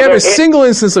 Do you have a single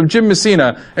instance of Jim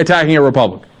Messina attacking a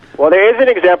Republican? Well, there is an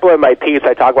example in my piece.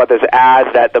 I talk about this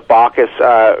ad that the Baucus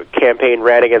campaign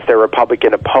ran against their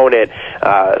Republican opponent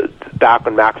back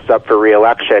when Max was up for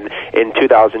re-election in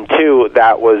 2002.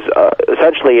 That was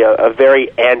essentially a very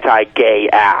anti-gay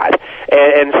ad.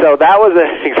 And so that was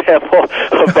an example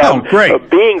of them of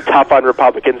being tough on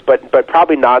Republicans, but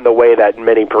probably not in the way that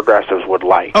many progressives would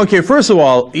like. Okay, first of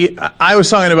all, I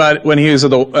was talking about when he was at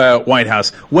the White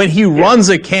House. When he runs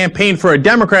a campaign for a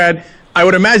Democrat, I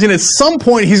would imagine at some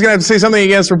point he's going to have to say something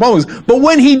against Republicans. But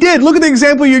when he did, look at the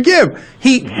example you give.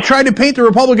 He tried to paint the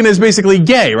Republican as basically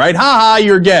gay, right? Ha ha,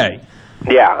 you're gay.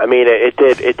 Yeah, I mean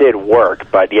it did work,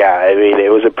 but yeah, I mean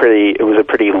it was a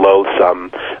pretty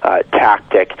loathsome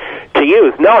tactic to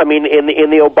use. No, I mean in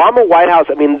the Obama White House,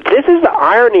 I mean this is the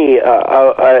irony,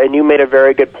 and you made a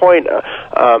very good point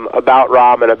about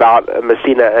Rahm and about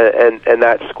Messina and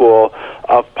that school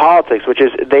of politics, which is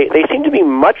they seem to be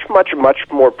much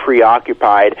more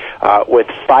preoccupied with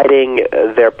fighting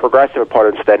their progressive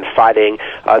opponents than fighting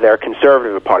their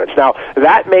conservative opponents. Now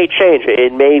that may change.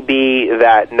 It may be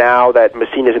that now that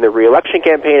Messina's in the re-election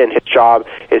campaign and his job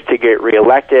is to get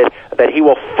reelected, that he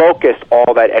will focus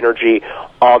all that energy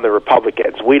on the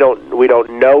Republicans. We don't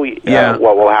know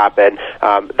what will happen.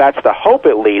 That's the hope,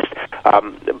 at least.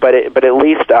 But at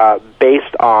least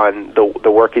based on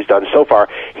the work he's done so far,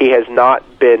 he has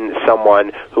not been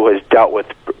someone who has dealt with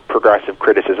progressive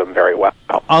criticism very well.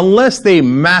 Unless they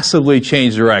massively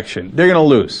change direction, they're going to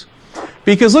lose.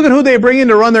 Because look at who they bring in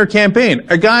to run their campaign.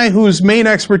 A guy whose main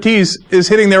expertise is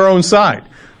hitting their own side.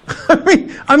 I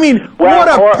mean, what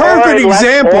a perfect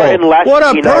example. What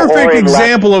a perfect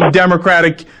example of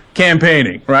Democratic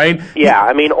campaigning, right? Yeah,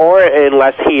 I mean, or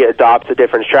unless he adopts a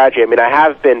different strategy. I mean, I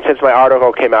have been, since my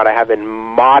article came out, I have been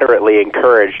moderately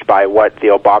encouraged by what the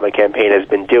Obama campaign has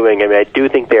been doing. I mean, I do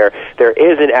think there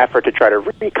is an effort to try to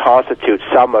reconstitute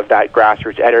some of that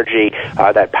grassroots energy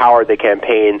that powered the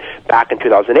campaign back in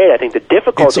 2008. I think the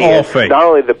difficulty is not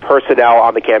only the personnel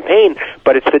on the campaign,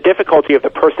 but it's the difficulty of the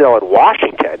personnel in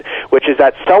Washington, which is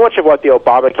that so much of what the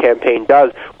Obama campaign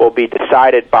does will be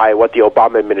decided by what the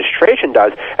Obama administration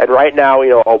does. And right now,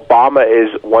 Obama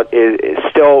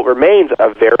still remains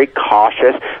a very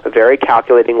cautious, a very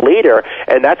calculating leader,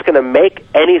 and that's going to make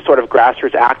any sort of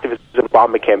grassroots activism the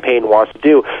Obama campaign wants to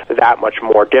do that much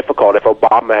more difficult. If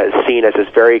Obama is seen as this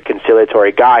very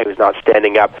conciliatory guy who's not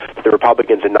standing up to the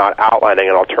Republicans and not outlining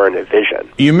an alternative vision.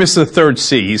 You miss the third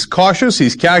C. He's cautious,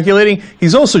 he's calculating,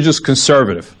 he's also just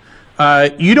conservative.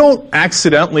 You don't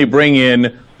accidentally bring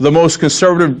in the most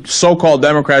conservative so-called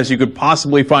Democrats you could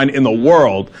possibly find in the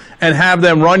world and have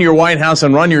them run your White House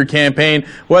and run your campaign,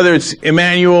 whether it's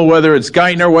Emanuel, whether it's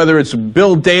Geithner, whether it's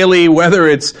Bill Daley, whether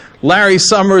it's Larry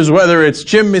Summers, whether it's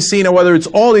Jim Messina, whether it's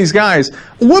all these guys.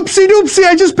 Whoopsie-doopsie,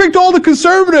 I just picked all the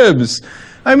conservatives.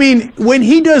 I mean, when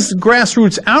he does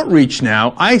grassroots outreach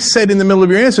now, I said in the middle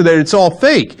of your answer that it's all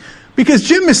fake. Because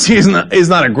Jim Messina is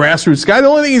not a grassroots guy. The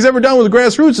only thing he's ever done with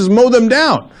grassroots is mow them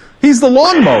down. He's the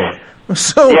lawnmower.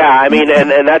 So yeah, I mean,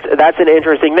 and that's an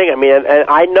interesting thing. I mean, and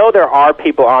I know there are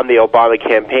people on the Obama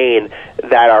campaign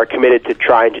that are committed to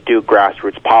trying to do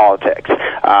grassroots politics,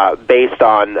 based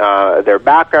on their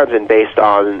backgrounds and based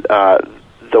on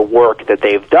the work that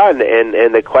they've done,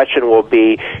 and the question will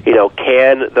be,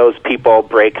 can those people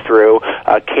break through?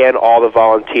 Can all the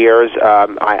volunteers?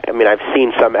 I mean, I've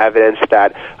seen some evidence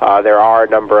that there are a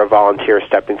number of volunteers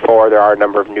stepping forward. There are a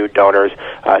number of new donors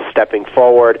stepping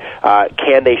forward.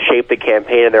 Can they shape the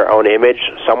campaign in their own image,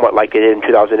 somewhat like they did in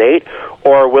 2008?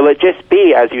 Or will it just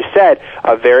be, as you said,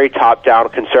 a very top-down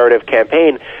conservative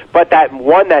campaign, but that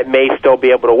one that may still be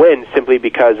able to win simply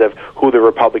because of who the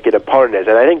Republican opponent is?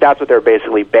 And I think that's what they're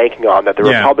basically banking on, that the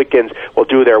Republicans will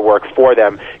do their work for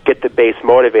them, get the base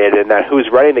motivated, and that who's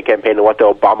running the campaign and what the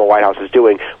Obama White House is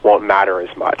doing won't matter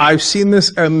as much. I've seen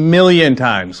this a million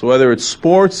times, whether it's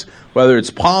sports, whether it's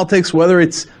politics, whether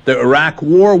it's the Iraq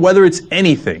War, whether it's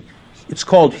anything. It's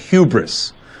called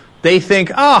hubris. They think,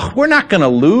 we're not going to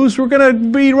lose. We're going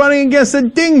to be running against a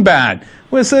dingbat.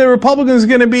 The Republicans are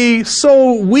going to be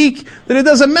so weak that it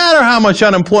doesn't matter how much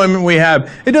unemployment we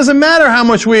have. It doesn't matter how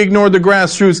much we ignored the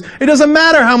grassroots. It doesn't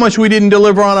matter how much we didn't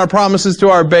deliver on our promises to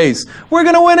our base. We're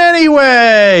going to win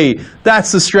anyway.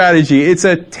 That's the strategy. It's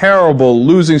a terrible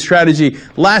losing strategy.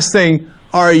 Last thing,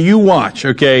 you watch,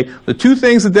 okay? The two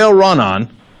things that they'll run on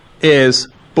is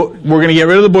we're going to get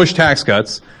rid of the Bush tax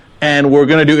cuts and we're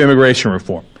going to do immigration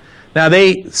reform. Now,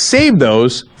 they save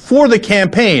those for the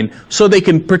campaign so they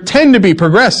can pretend to be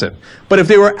progressive. But if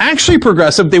they were actually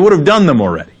progressive, they would have done them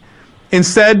already.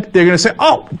 Instead, they're going to say,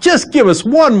 just give us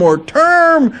one more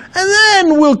term, and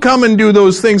then we'll come and do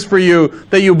those things for you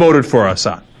that you voted for us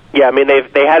on. Yeah, I mean,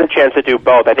 they had a chance to do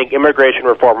both. I think immigration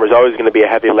reform was always going to be a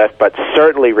heavy lift, but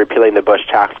certainly repealing the Bush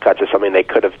tax cuts is something they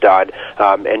could have done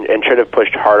and should have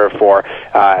pushed harder for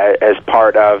as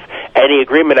part of any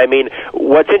agreement. I mean,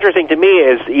 what's interesting to me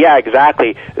is,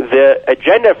 exactly, the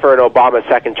agenda for an Obama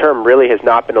second term really has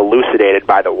not been elucidated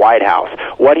by the White House.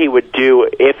 What he would do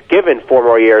if given 4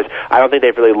 more years, I don't think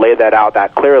they've really laid that out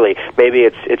that clearly. Maybe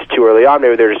it's too early on.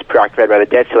 Maybe they're just preoccupied by the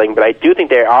debt ceiling, but I do think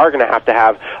they are going to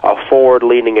have a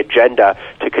forward-leaning agenda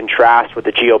to contrast with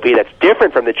the GOP that's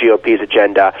different from the GOP's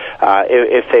agenda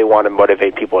if they want to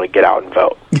motivate people to get out and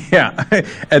vote. Yeah.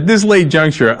 At this late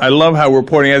juncture, I love how we're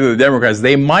pointing out to the Democrats.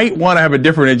 They might want to have a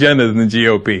different agenda than the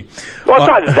GOP. Well, it's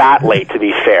not that late, to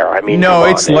be fair. I mean, no,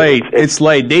 it's late. It's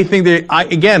late. They think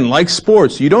again, like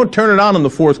sports, you don't turn it on in the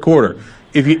fourth quarter.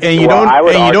 You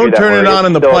don't turn it on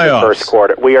in the playoffs. First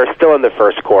quarter. We are still in the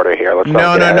first quarter here. No.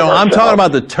 I'm talking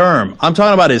about the term. I'm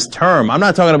talking about his term. I'm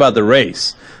not talking about the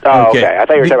race. Oh, okay. I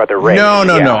thought you were talking about the race.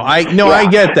 No. I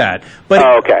get that. But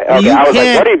okay. I was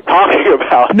like, what are you talking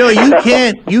about? No,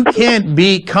 you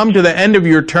can't come to the end of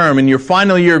your term in your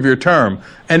final year of your term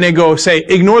and then go say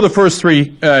ignore the first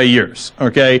 3 years.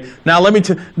 Okay. Now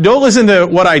don't listen to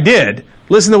what I did.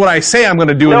 Listen to what I say I'm going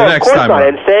to do in the next time. No, of course not.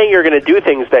 And saying you're going to do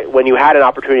things that when you had an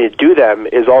opportunity to do them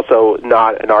is also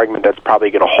not an argument that's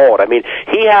probably going to hold. I mean,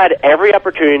 he had every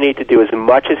opportunity to do as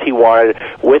much as he wanted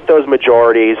with those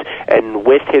majorities and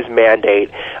with his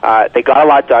mandate. They got a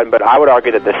lot done, but I would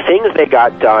argue that the things they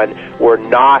got done were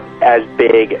not as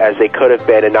big as they could have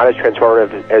been and not as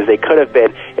transformative as they could have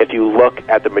been if you look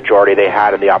at the majority they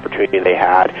had and the opportunity they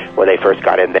had when they first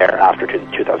got in there after the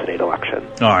 2008 election.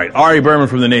 All right. Ari Berman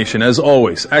from The Nation, as always.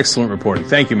 Excellent reporting.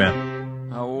 Thank you, man.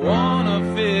 I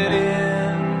wanna fit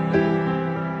in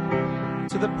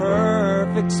to the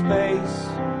perfect space.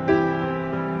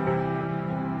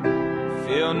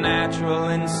 Feel natural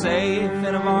and safe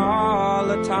in a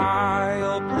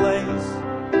volatile place.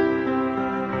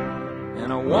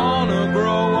 And I wanna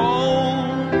grow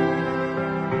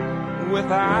old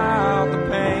without the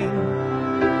pain.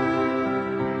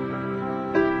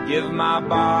 Give my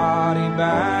body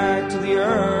back to the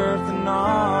earth and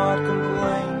not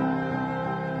complain.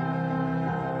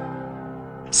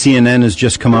 CNN has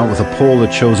just come out with a poll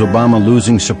that shows Obama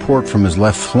losing support from his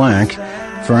left flank.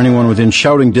 For anyone within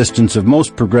shouting distance of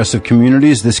most progressive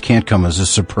communities, this can't come as a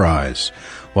surprise.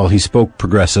 While he spoke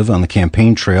progressive on the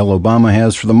campaign trail, Obama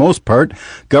has, for the most part,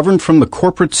 governed from the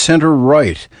corporate center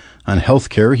right. On health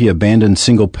care, he abandoned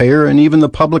single-payer and even the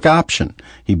public option.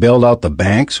 He bailed out the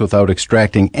banks without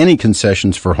extracting any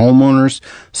concessions for homeowners,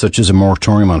 such as a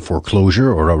moratorium on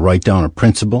foreclosure or a write-down of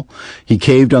principal. He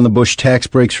caved on the Bush tax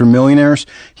breaks for millionaires.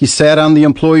 He sat on the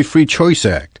Employee Free Choice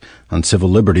Act. On civil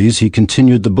liberties, he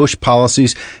continued the Bush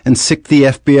policies and sicked the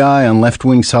FBI on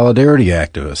left-wing solidarity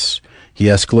activists. He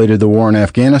escalated the war in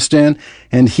Afghanistan,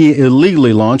 and he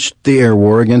illegally launched the air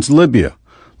war against Libya.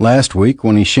 Last week,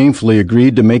 when he shamefully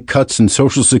agreed to make cuts in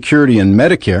Social Security and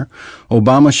Medicare,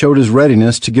 Obama showed his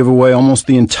readiness to give away almost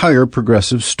the entire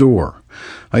progressive store.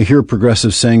 I hear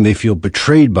progressives saying they feel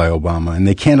betrayed by Obama, and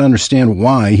they can't understand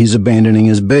why he's abandoning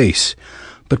his base.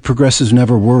 But progressives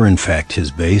never were, in fact,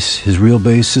 his base. His real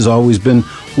base has always been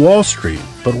Wall Street.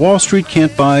 But Wall Street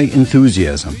can't buy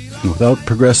enthusiasm. And without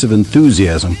progressive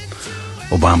enthusiasm,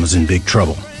 Obama's in big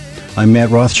trouble. I'm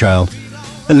Matt Rothschild,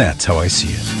 and that's how I see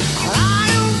it.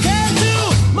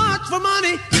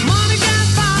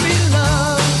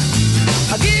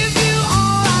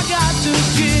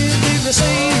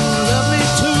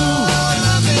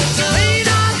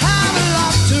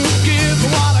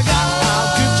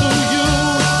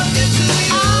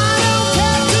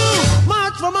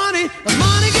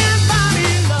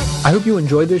 I hope you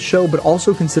enjoyed this show, but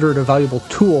also consider it a valuable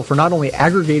tool for not only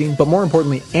aggregating, but more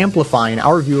importantly, amplifying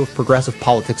our view of progressive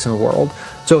politics in the world.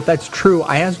 So if that's true,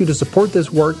 I ask you to support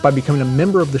this work by becoming a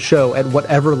member of the show at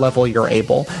whatever level you're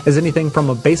able, as anything from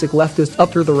a basic leftist up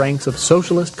through the ranks of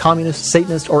socialist, communist,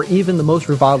 Satanist, or even the most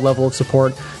reviled level of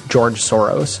support, George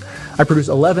Soros. I produce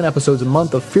 11 episodes a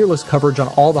month of fearless coverage on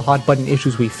all the hot-button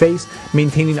issues we face,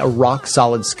 maintaining a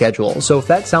rock-solid schedule. So if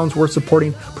that sounds worth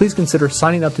supporting, please consider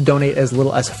signing up to donate as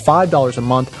little as $5 a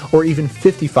month or even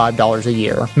 $55 a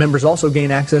year. Members also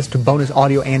gain access to bonus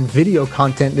audio and video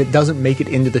content that doesn't make it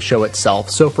into the show itself.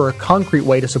 So for a concrete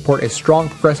way to support a strong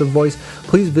progressive voice,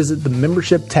 please visit the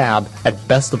membership tab at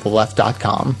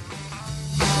bestoftheleft.com.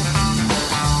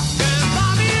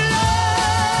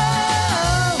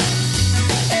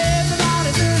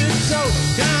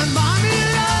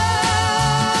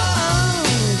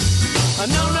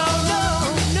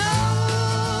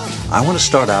 I want to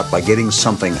start out by getting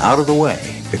something out of the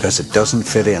way because it doesn't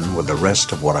fit in with the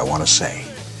rest of what I want to say.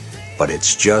 But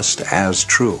it's just as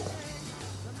true.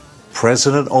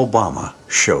 President Obama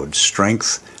showed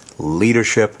strength,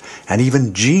 leadership, and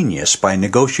even genius by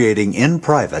negotiating in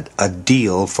private a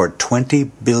deal for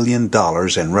 $20 billion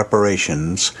in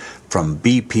reparations from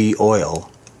BP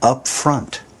Oil up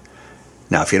front.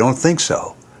 Now, if you don't think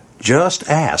so, just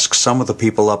ask some of the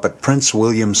people up at Prince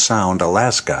William Sound,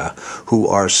 Alaska, who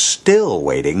are still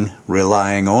waiting,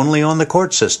 relying only on the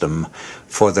court system,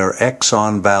 for their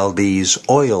Exxon Valdez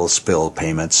oil spill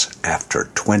payments after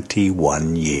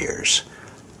 21 years.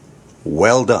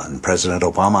 Well done, President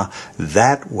Obama.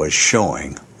 That was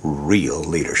showing real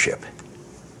leadership.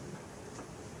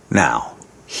 Now,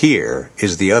 here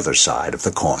is the other side of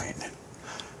the coin.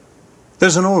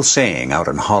 There's an old saying out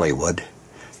in Hollywood,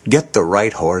 get the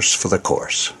right horse for the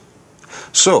course.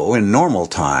 So, in normal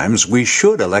times, we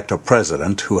should elect a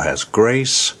president who has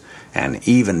grace, an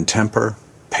even temper,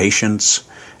 patience,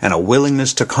 and a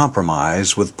willingness to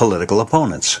compromise with political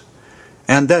opponents.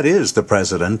 And that is the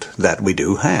president that we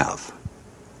do have.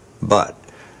 But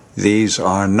these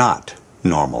are not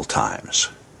normal times.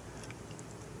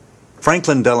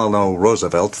 Franklin Delano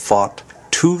Roosevelt fought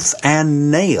tooth and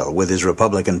nail with his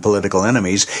Republican political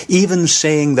enemies, even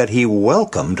saying that he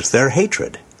welcomed their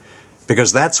hatred,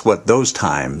 because that's what those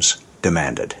times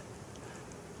demanded.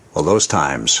 Well, those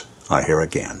times are here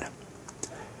again.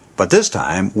 But this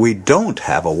time, we don't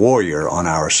have a warrior on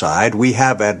our side. We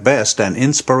have, at best, an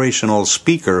inspirational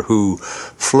speaker who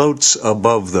floats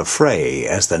above the fray,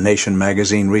 as The Nation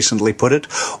magazine recently put it,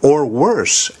 or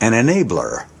worse, an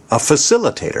enabler, a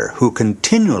facilitator who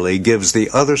continually gives the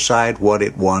other side what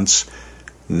it wants,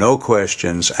 no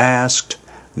questions asked,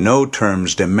 no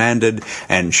terms demanded,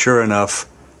 and sure enough,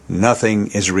 nothing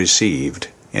is received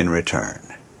in return.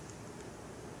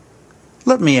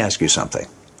 Let me ask you something.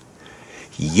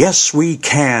 Yes, we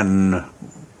can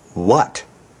what?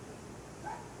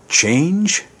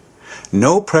 Change?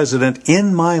 No president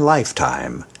in my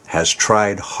lifetime has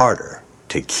tried harder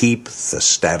to keep the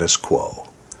status quo.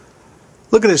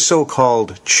 Look at his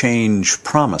so-called change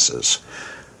promises.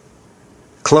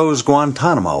 Close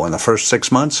Guantanamo in the first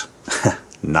 6 months?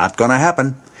 Not going to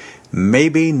happen.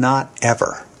 Maybe not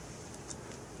ever.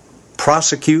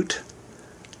 Prosecute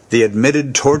the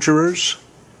admitted torturers,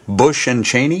 Bush and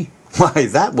Cheney? Why,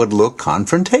 that would look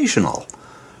confrontational.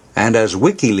 And as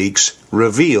WikiLeaks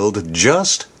revealed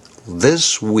just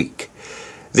this week,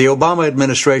 the Obama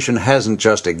administration hasn't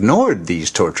just ignored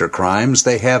these torture crimes,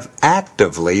 they have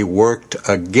actively worked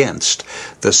against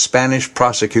the Spanish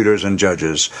prosecutors and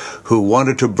judges who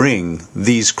wanted to bring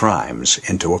these crimes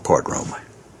into a courtroom.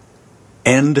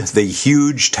 End the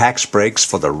huge tax breaks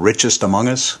for the richest among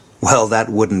us? Well, that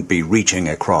wouldn't be reaching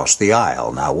across the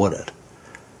aisle, now would it?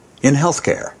 In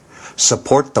healthcare,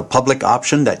 support the public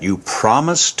option that you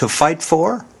promised to fight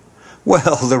for?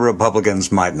 Well, the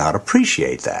Republicans might not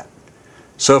appreciate that.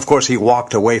 So, of course, he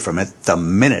walked away from it the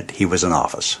minute he was in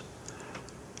office.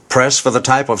 Press for the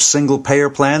type of single-payer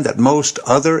plan that most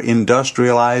other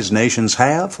industrialized nations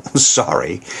have?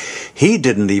 Sorry, he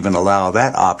didn't even allow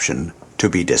that option to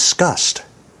be discussed.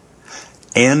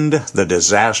 End the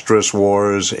disastrous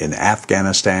wars in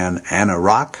Afghanistan and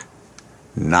Iraq?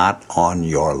 Not on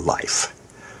your life.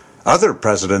 Other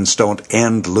presidents don't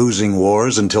end losing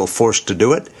wars until forced to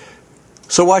do it.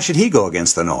 So why should he go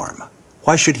against the norm?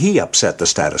 Why should he upset the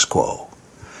status quo?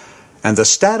 And the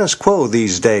status quo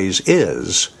these days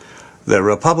is the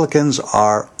Republicans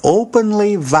are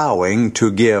openly vowing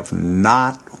to give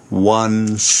not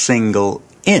one single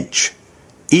inch,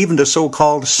 even to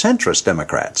so-called centrist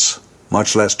Democrats,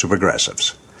 much less to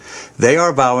progressives. They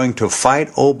are vowing to fight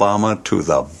Obama to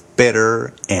the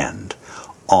bitter end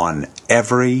on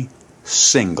every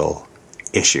single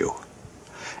issue.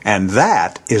 And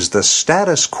that is the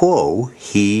status quo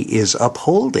he is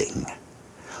upholding.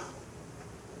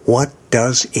 What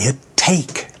does it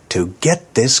take to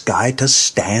get this guy to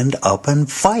stand up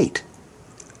and fight?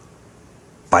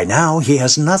 By now, he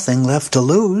has nothing left to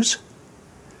lose.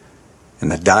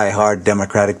 And the die-hard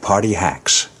Democratic Party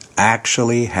hacks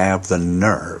actually have the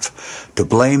nerve to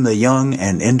blame the young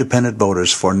and independent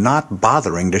voters for not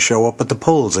bothering to show up at the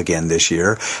polls again this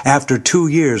year after 2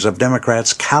 years of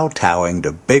Democrats kowtowing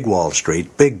to big Wall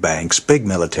Street, big banks, big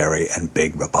military, and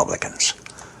big Republicans.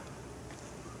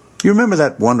 You remember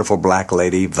that wonderful black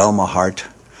lady, Velma Hart,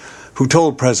 who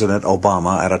told President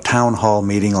Obama at a town hall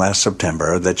meeting last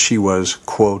September that she was,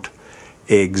 quote,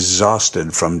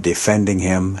 exhausted from defending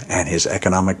him and his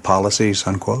economic policies,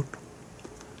 unquote?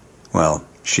 Well,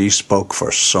 she spoke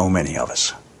for so many of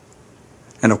us.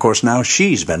 And of course now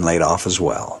she's been laid off as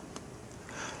well.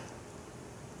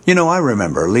 You know, I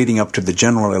remember leading up to the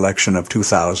general election of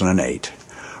 2008,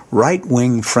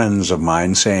 right-wing friends of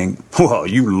mine saying, well,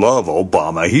 you love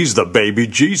Obama, he's the baby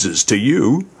Jesus to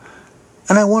you.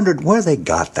 And I wondered where they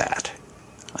got that.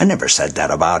 I never said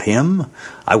that about him.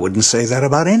 I wouldn't say that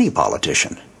about any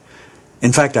politician.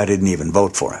 In fact, I didn't even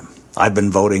vote for him. I've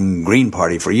been voting Green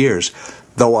Party for years,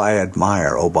 though I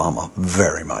admire Obama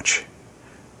very much.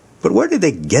 But where did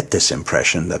they get this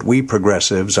impression that we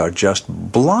progressives are just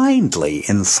blindly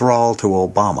enthralled to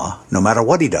Obama, no matter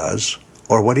what he does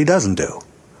or what he doesn't do?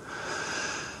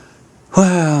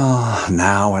 Well,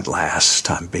 now at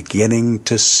last I'm beginning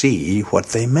to see what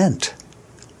they meant.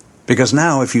 Because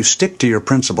now if you stick to your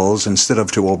principles instead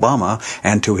of to Obama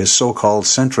and to his so-called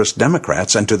centrist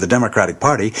Democrats and to the Democratic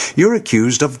Party, you're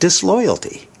accused of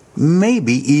disloyalty.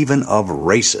 Maybe even of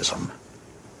racism.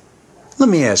 Let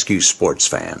me ask you sports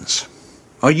fans,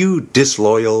 are you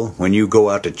disloyal when you go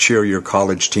out to cheer your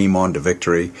college team on to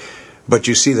victory, but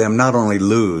you see them not only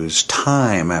lose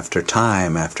time after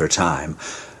time after time,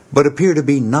 but appear to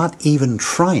be not even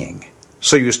trying,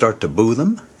 so you start to boo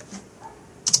them?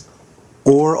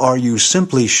 Or are you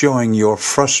simply showing your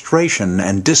frustration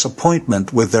and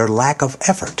disappointment with their lack of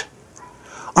effort?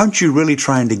 Aren't you really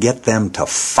trying to get them to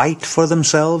fight for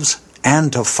themselves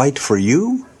and to fight for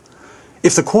you?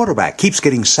 If the quarterback keeps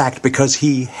getting sacked because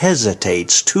he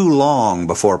hesitates too long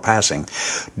before passing,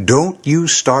 don't you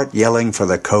start yelling for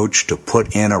the coach to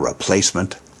put in a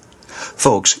replacement?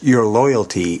 Folks, your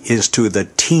loyalty is to the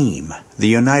team, the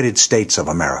United States of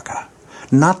America,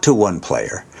 not to one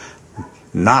player,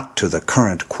 not to the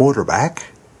current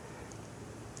quarterback.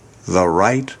 The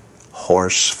right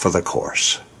horse for the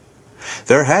course.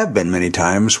 There have been many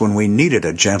times when we needed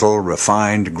a gentle,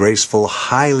 refined, graceful,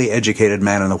 highly educated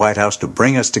man in the White House to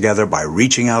bring us together by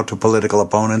reaching out to political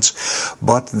opponents,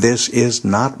 but this is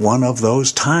not one of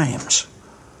those times.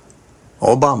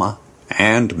 Obama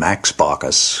and Max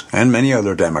Baucus and many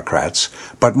other Democrats,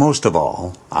 but most of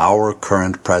all, our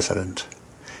current president,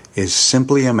 is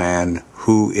simply a man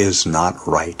who is not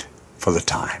right for the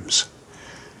times.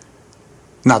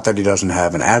 Not that he doesn't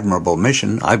have an admirable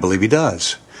mission, I believe he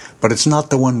does. But it's not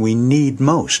the one we need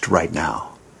most right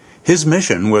now. His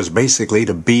mission was basically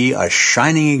to be a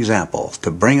shining example, to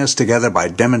bring us together by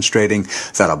demonstrating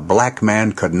that a black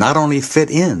man could not only fit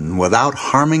in without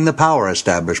harming the power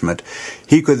establishment,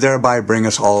 he could thereby bring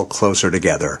us all closer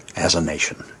together as a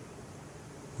nation.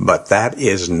 But that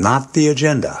is not the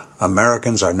agenda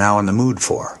Americans are now in the mood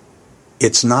for.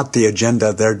 It's not the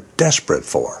agenda they're desperate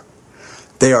for.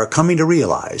 They are coming to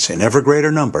realize in ever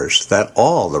greater numbers that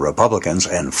all the Republicans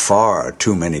and far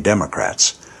too many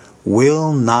Democrats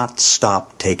will not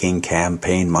stop taking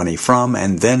campaign money from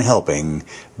and then helping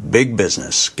big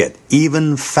business get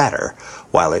even fatter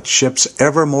while it ships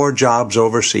ever more jobs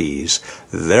overseas,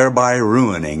 thereby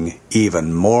ruining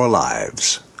even more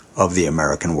lives of the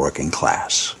American working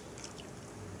class.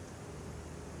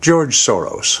 George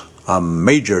Soros, a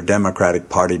major Democratic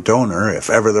Party donor, if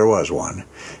ever there was one,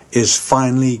 is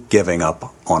finally giving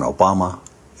up on Obama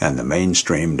and the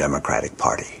mainstream Democratic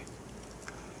Party.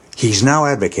 He's now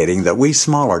advocating that we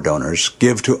smaller donors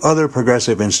give to other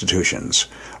progressive institutions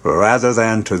rather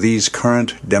than to these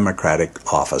current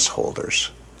Democratic office holders.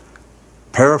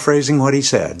 Paraphrasing what he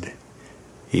said,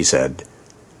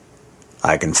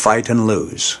 "I can fight and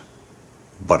lose,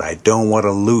 but I don't want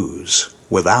to lose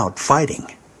without fighting."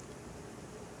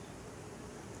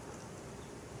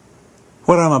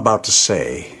 What I'm about to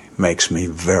say makes me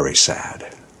very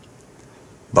sad.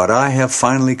 But I have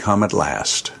finally come at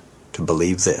last to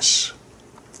believe this.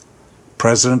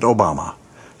 President Obama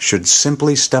should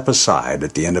simply step aside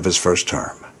at the end of his first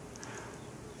term.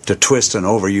 To twist an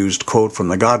overused quote from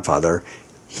The Godfather,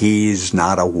 he's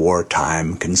not a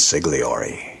wartime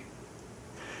consigliere.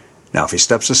 Now, if he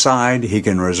steps aside, he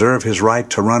can reserve his right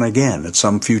to run again at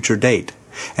some future date,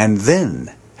 and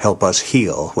then help us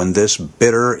heal when this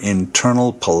bitter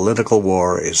internal political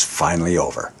war is finally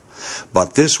over.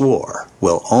 But this war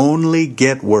will only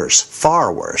get worse,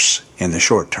 far worse, in the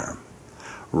short term.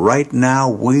 Right now,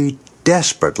 we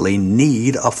desperately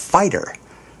need a fighter.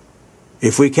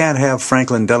 If we can't have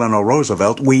Franklin Delano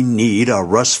Roosevelt, we need a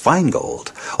Russ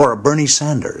Feingold, or a Bernie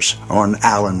Sanders, or an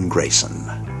Alan Grayson.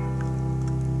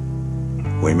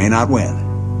 We may not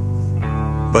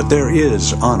win, but there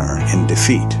is honor in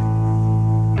defeat,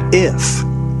 if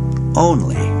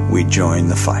only we join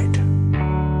the fight.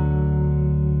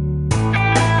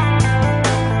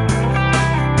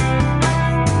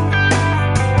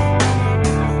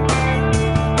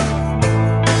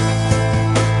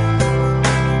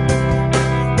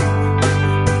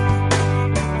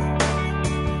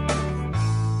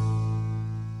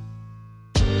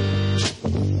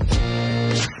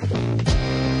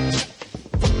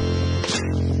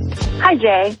 Hi,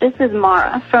 Jay. This is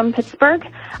Mara from Pittsburgh,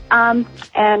 and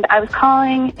I was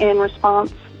calling in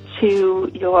response to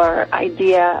your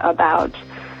idea about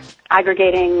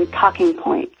aggregating talking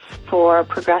points for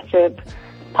progressive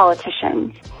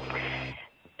politicians.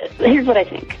 Here's what I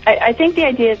think. I think the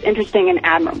idea is interesting and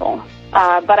admirable,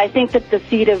 but I think that the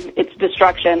seed of its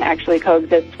destruction actually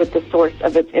coexists with the source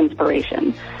of its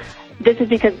inspiration. This is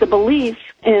because the belief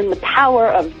in the power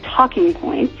of talking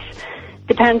points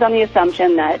depends on the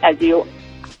assumption that, as you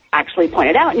actually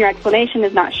pointed out in your explanation,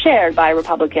 is not shared by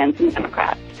Republicans and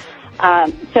Democrats.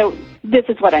 So this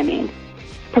is what I mean.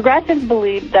 Progressives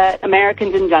believe that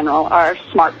Americans in general are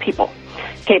smart people,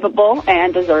 capable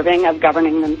and deserving of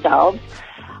governing themselves.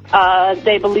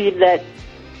 They believe that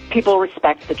people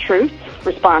respect the truth,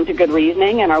 respond to good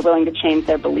reasoning, and are willing to change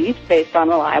their beliefs based on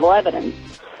reliable evidence.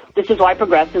 This is why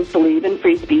progressives believe in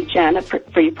free speech and a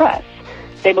free press.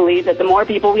 They believe that the more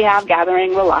people we have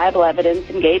gathering reliable evidence,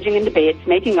 engaging in debates,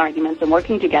 making arguments, and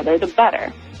working together, the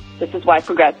better. This is why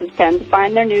progressives tend to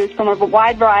find their news from a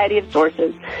wide variety of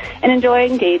sources and enjoy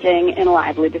engaging in a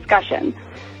lively discussion.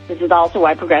 This is also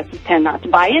why progressives tend not to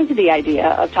buy into the idea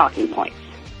of talking points.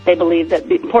 They believe that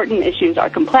the important issues are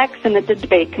complex and that the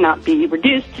debate cannot be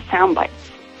reduced to sound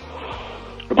bites.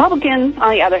 Republicans,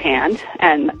 on the other hand,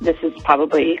 and this is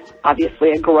probably obviously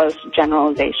a gross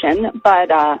generalization,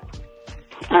 but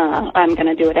I'm going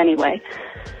to do it anyway,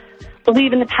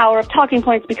 believe in the power of talking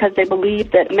points because they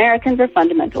believe that Americans are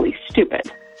fundamentally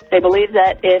stupid. They believe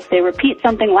that if they repeat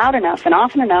something loud enough and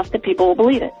often enough, that people will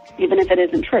believe it, even if it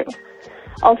isn't true.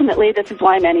 Ultimately, this is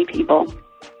why many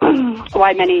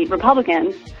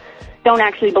Republicans don't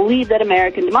actually believe that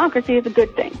American democracy is a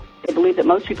good thing. They believe that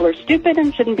most people are stupid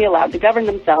and shouldn't be allowed to govern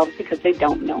themselves because they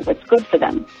don't know what's good for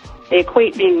them. They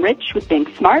equate being rich with being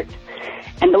smart,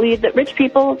 and believe that rich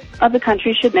people of the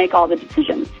country should make all the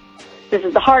decisions. This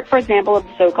is the heart, for example, of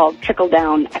the so-called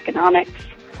trickle-down economics.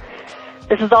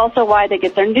 This is also why they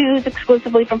get their news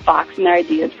exclusively from Fox and their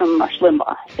ideas from Rush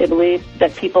Limbaugh. They believe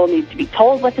that people need to be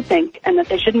told what to think and that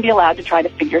they shouldn't be allowed to try to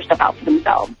figure stuff out for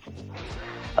themselves.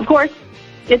 Of course,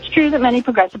 it's true that many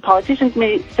progressive politicians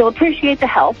may still appreciate the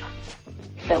help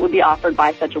that would be offered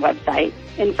by such a website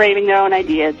in framing their own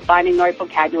ideas, finding the right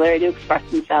vocabulary to express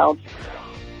themselves.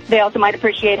 They also might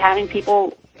appreciate having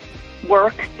people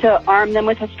work to arm them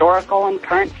with historical and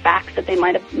current facts that they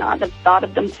might have not have thought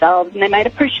of themselves, and they might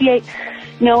appreciate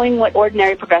knowing what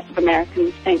ordinary progressive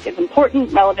Americans think is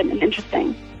important, relevant, and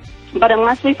interesting. But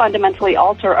unless we fundamentally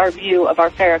alter our view of our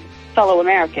fellow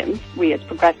Americans, we as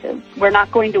progressives, we're not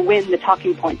going to win the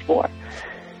talking points war,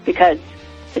 because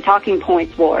the talking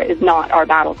points war is not our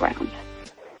battleground.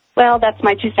 Well, that's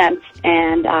my 2 cents,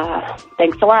 and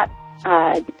thanks a lot.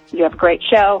 You have a great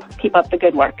show. Keep up the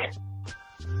good work.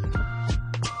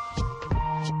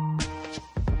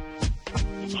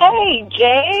 Hey,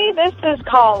 Jay, this is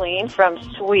Colleen from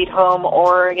Sweet Home,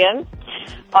 Oregon,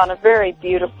 on a very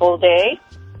beautiful day.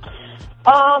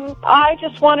 I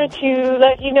just wanted to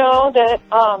let you know that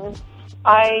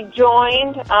I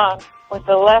joined with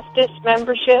the leftist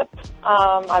membership.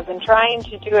 I've been trying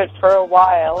to do it for a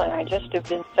while, and I just have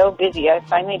been so busy. I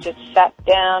finally just sat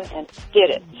down and did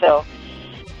it. So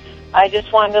I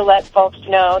just wanted to let folks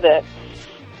know that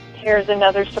here's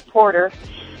another supporter.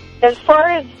 As far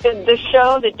as the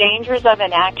show, The Dangers of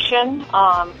Inaction,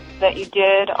 that you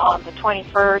did on the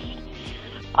 21st,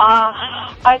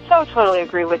 I so totally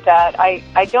agree with that.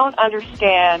 I don't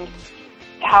understand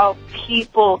how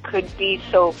people could be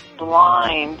so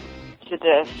blind to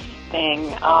this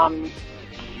thing.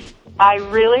 I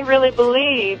really, really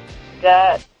believe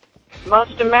that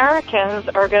most Americans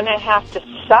are going to have to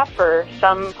suffer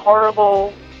some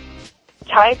horrible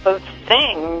type of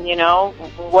thing, you know,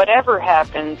 whatever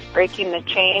happens, breaking the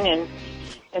chain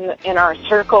in our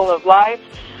circle of life.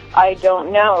 I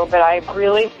don't know, but I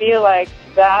really feel like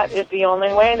that is the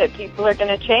only way that people are going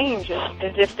to change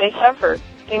is if they suffer.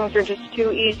 Things are just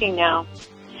too easy now.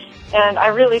 And I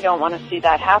really don't want to see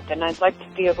that happen. I'd like to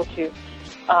be able to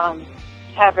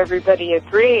have everybody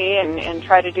agree and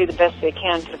try to do the best they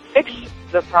can to fix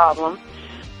the problem.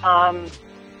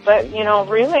 But, you know,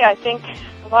 really, I think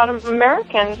a lot of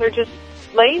Americans are just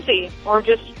lazy or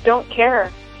just don't care.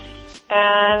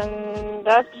 And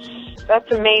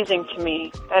that's amazing to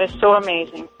me. That is so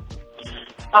amazing.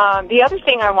 The other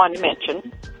thing I wanted to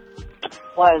mention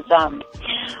was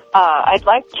I'd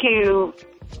like to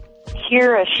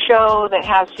hear a show that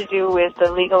has to do with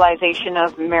the legalization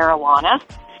of marijuana.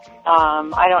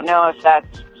 I don't know if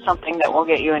that's something that will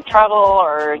get you in trouble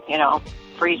or, you know,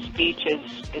 free speech is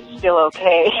still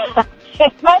okay.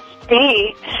 It must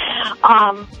be.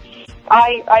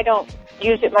 I don't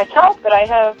use it myself, but I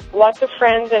have lots of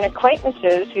friends and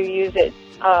acquaintances who use it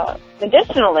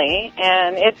medicinally,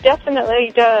 and it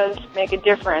definitely does make a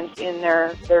difference in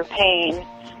their pain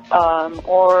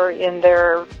or in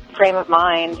their frame of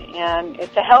mind, and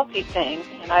it's a healthy thing,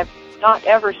 and I've not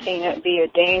ever seen it be a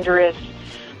dangerous,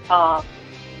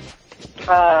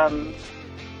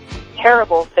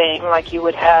 terrible thing like you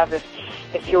would have if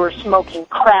you were smoking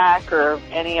crack or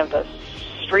any of the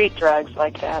street drugs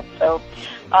like that. So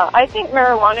I think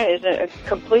marijuana is a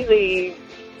completely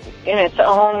in its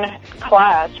own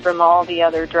class from all the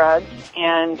other drugs,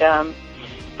 and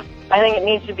I think it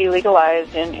needs to be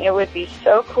legalized, and it would be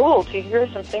so cool to hear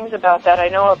some things about that. I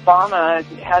know Obama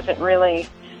hasn't really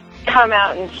come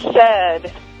out and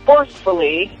said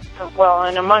forcefully, well,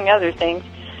 and among other things,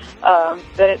 that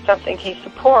it's something he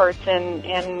supports,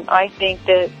 and I think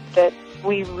that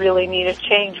we really need a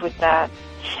change with that.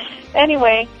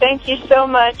 Anyway, thank you so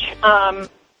much. I'm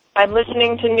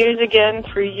listening to news again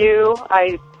through you.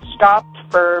 I stopped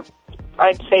for,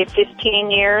 I'd say,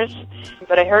 15 years,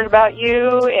 but I heard about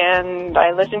you, and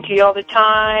I listen to you all the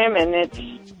time, and it's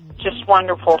just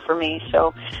wonderful for me.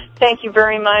 So thank you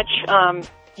very much.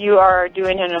 You are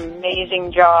doing an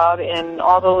amazing job, and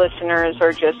all the listeners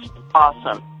are just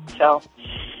awesome. So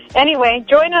anyway,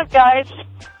 join up, guys.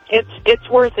 It's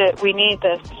worth it. We need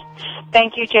this.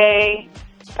 Thank you, Jay.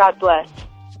 God bless.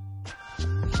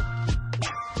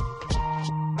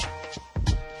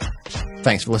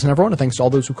 Thanks for listening, everyone, and thanks to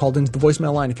all those who called into the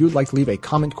voicemail line. If you would like to leave a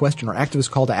comment, question, or activist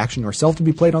call to action yourself to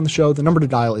be played on the show, the number to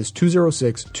dial is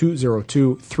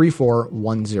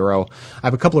 206-202-3410. I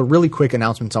have a couple of really quick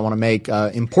announcements I want to make.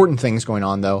 Important things going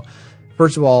on, though.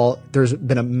 First of all, there's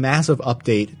been a massive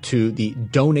update to the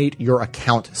Donate Your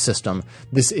Account system.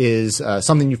 This is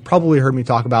something you've probably heard me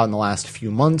talk about in the last few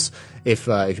months if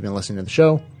you've been listening to the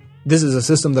show. This is a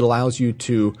system that allows you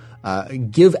to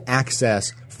give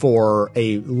access for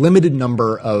a limited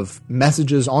number of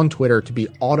messages on Twitter to be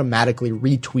automatically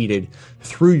retweeted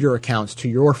through your accounts to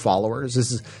your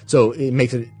followers. So it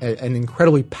makes it an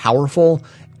incredibly powerful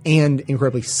and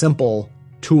incredibly simple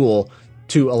tool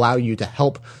to allow you to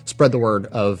help spread the word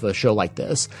of a show like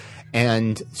this.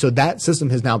 And so that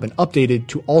system has now been updated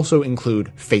to also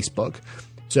include Facebook.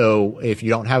 So if you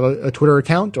don't have a Twitter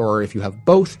account, or if you have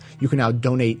both, you can now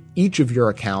donate each of your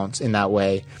accounts in that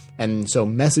way. And so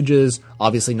messages,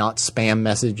 obviously not spam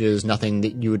messages, nothing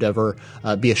that you would ever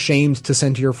be ashamed to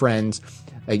send to your friends.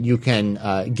 You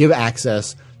can give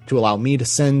access to allow me to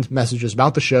send messages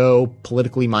about the show,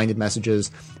 politically minded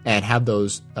messages, and have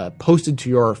those posted to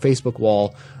your Facebook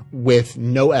wall with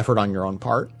no effort on your own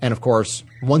part. And of course,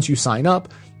 once you sign up,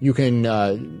 you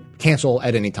can cancel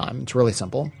at any time. It's really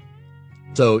simple.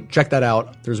 So check that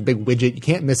out. There's a big widget. You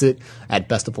can't miss it at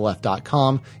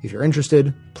bestoftheleft.com. If you're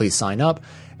interested, please sign up.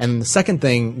 And the second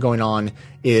thing going on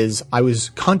is I was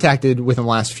contacted within the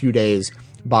last few days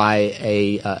by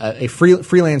a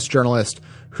freelance journalist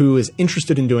who is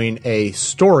interested in doing a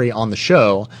story on the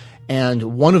show.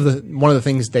 And one of the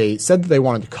things they said that they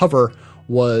wanted to cover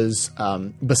was,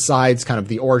 besides kind of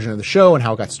the origin of the show and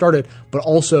how it got started, but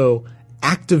also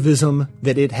activism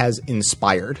that it has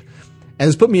inspired. And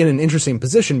it's put me in an interesting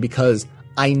position because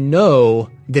I know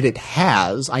that it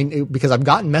has. Because I've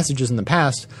gotten messages in the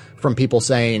past from people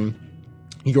saying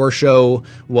your show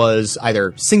was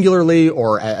either singularly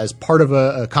or as part of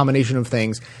a combination of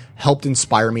things helped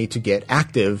inspire me to get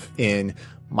active in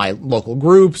my local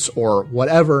groups or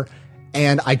whatever.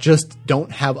 And I just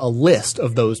don't have a list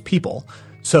of those people.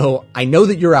 So I know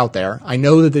that you're out there. I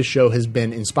know that this show has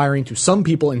been inspiring to some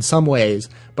people in some ways,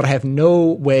 but I have no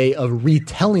way of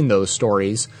retelling those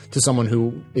stories to someone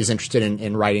who is interested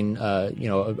in writing,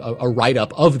 a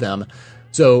write-up of them.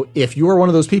 So if you are one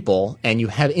of those people and you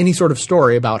have any sort of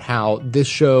story about how this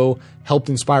show helped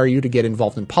inspire you to get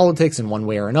involved in politics in one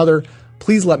way or another,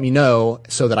 please let me know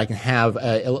so that I can have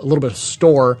a little bit of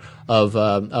store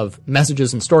of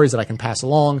messages and stories that I can pass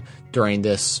along during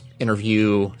this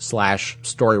interview /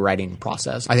 story writing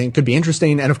process. I think it could be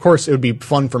interesting. And of course, it would be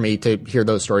fun for me to hear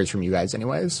those stories from you guys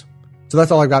anyways. So that's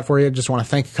all I've got for you. Just want to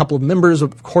thank a couple of members,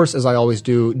 of course, as I always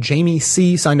do. Jamie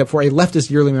C. signed up for a leftist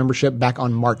yearly membership back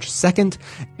on March 2nd,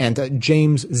 and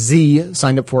James Z.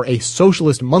 signed up for a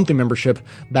socialist monthly membership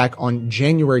back on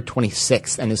January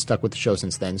 26th and has stuck with the show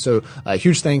since then. So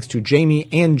huge thanks to Jamie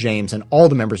and James and all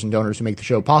the members and donors who make the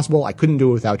show possible. I couldn't do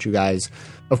it without you guys.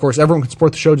 Of course, everyone can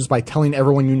support the show just by telling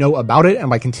everyone you know about it and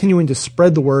by continuing to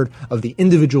spread the word of the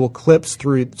individual clips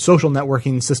through social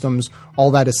networking systems.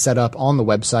 All that is set up on the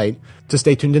website. To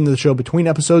stay tuned into the show between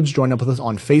episodes, join up with us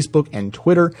on Facebook and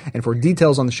Twitter. And for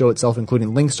details on the show itself,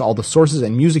 including links to all the sources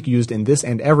and music used in this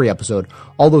and every episode,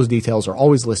 all those details are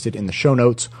always listed in the show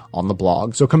notes on the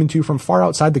blog. So coming to you from far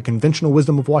outside the conventional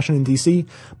wisdom of Washington, D.C.,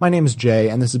 my name is Jay,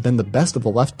 and this has been the Best of the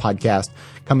Left podcast,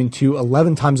 coming to you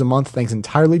 11 times a month, thanks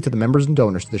entirely to the members and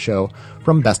donors to the show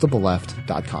from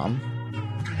bestoftheleft.com.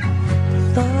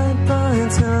 5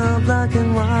 pints of black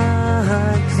and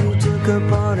white, 'cause you took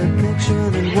apart a picture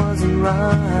that wasn't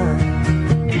right.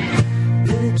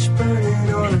 Pitch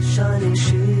burning on a shining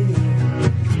sheet,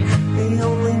 the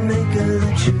only maker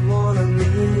that you wanna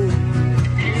meet.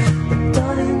 A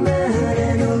dying man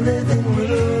in a living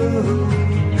room,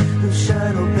 whose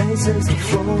shadow paces the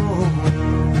floor.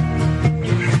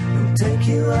 He'll take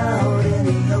you out in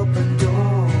the open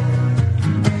door.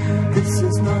 This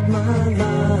is not my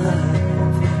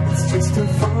life, it's just a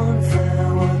fond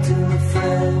farewell to a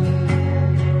friend.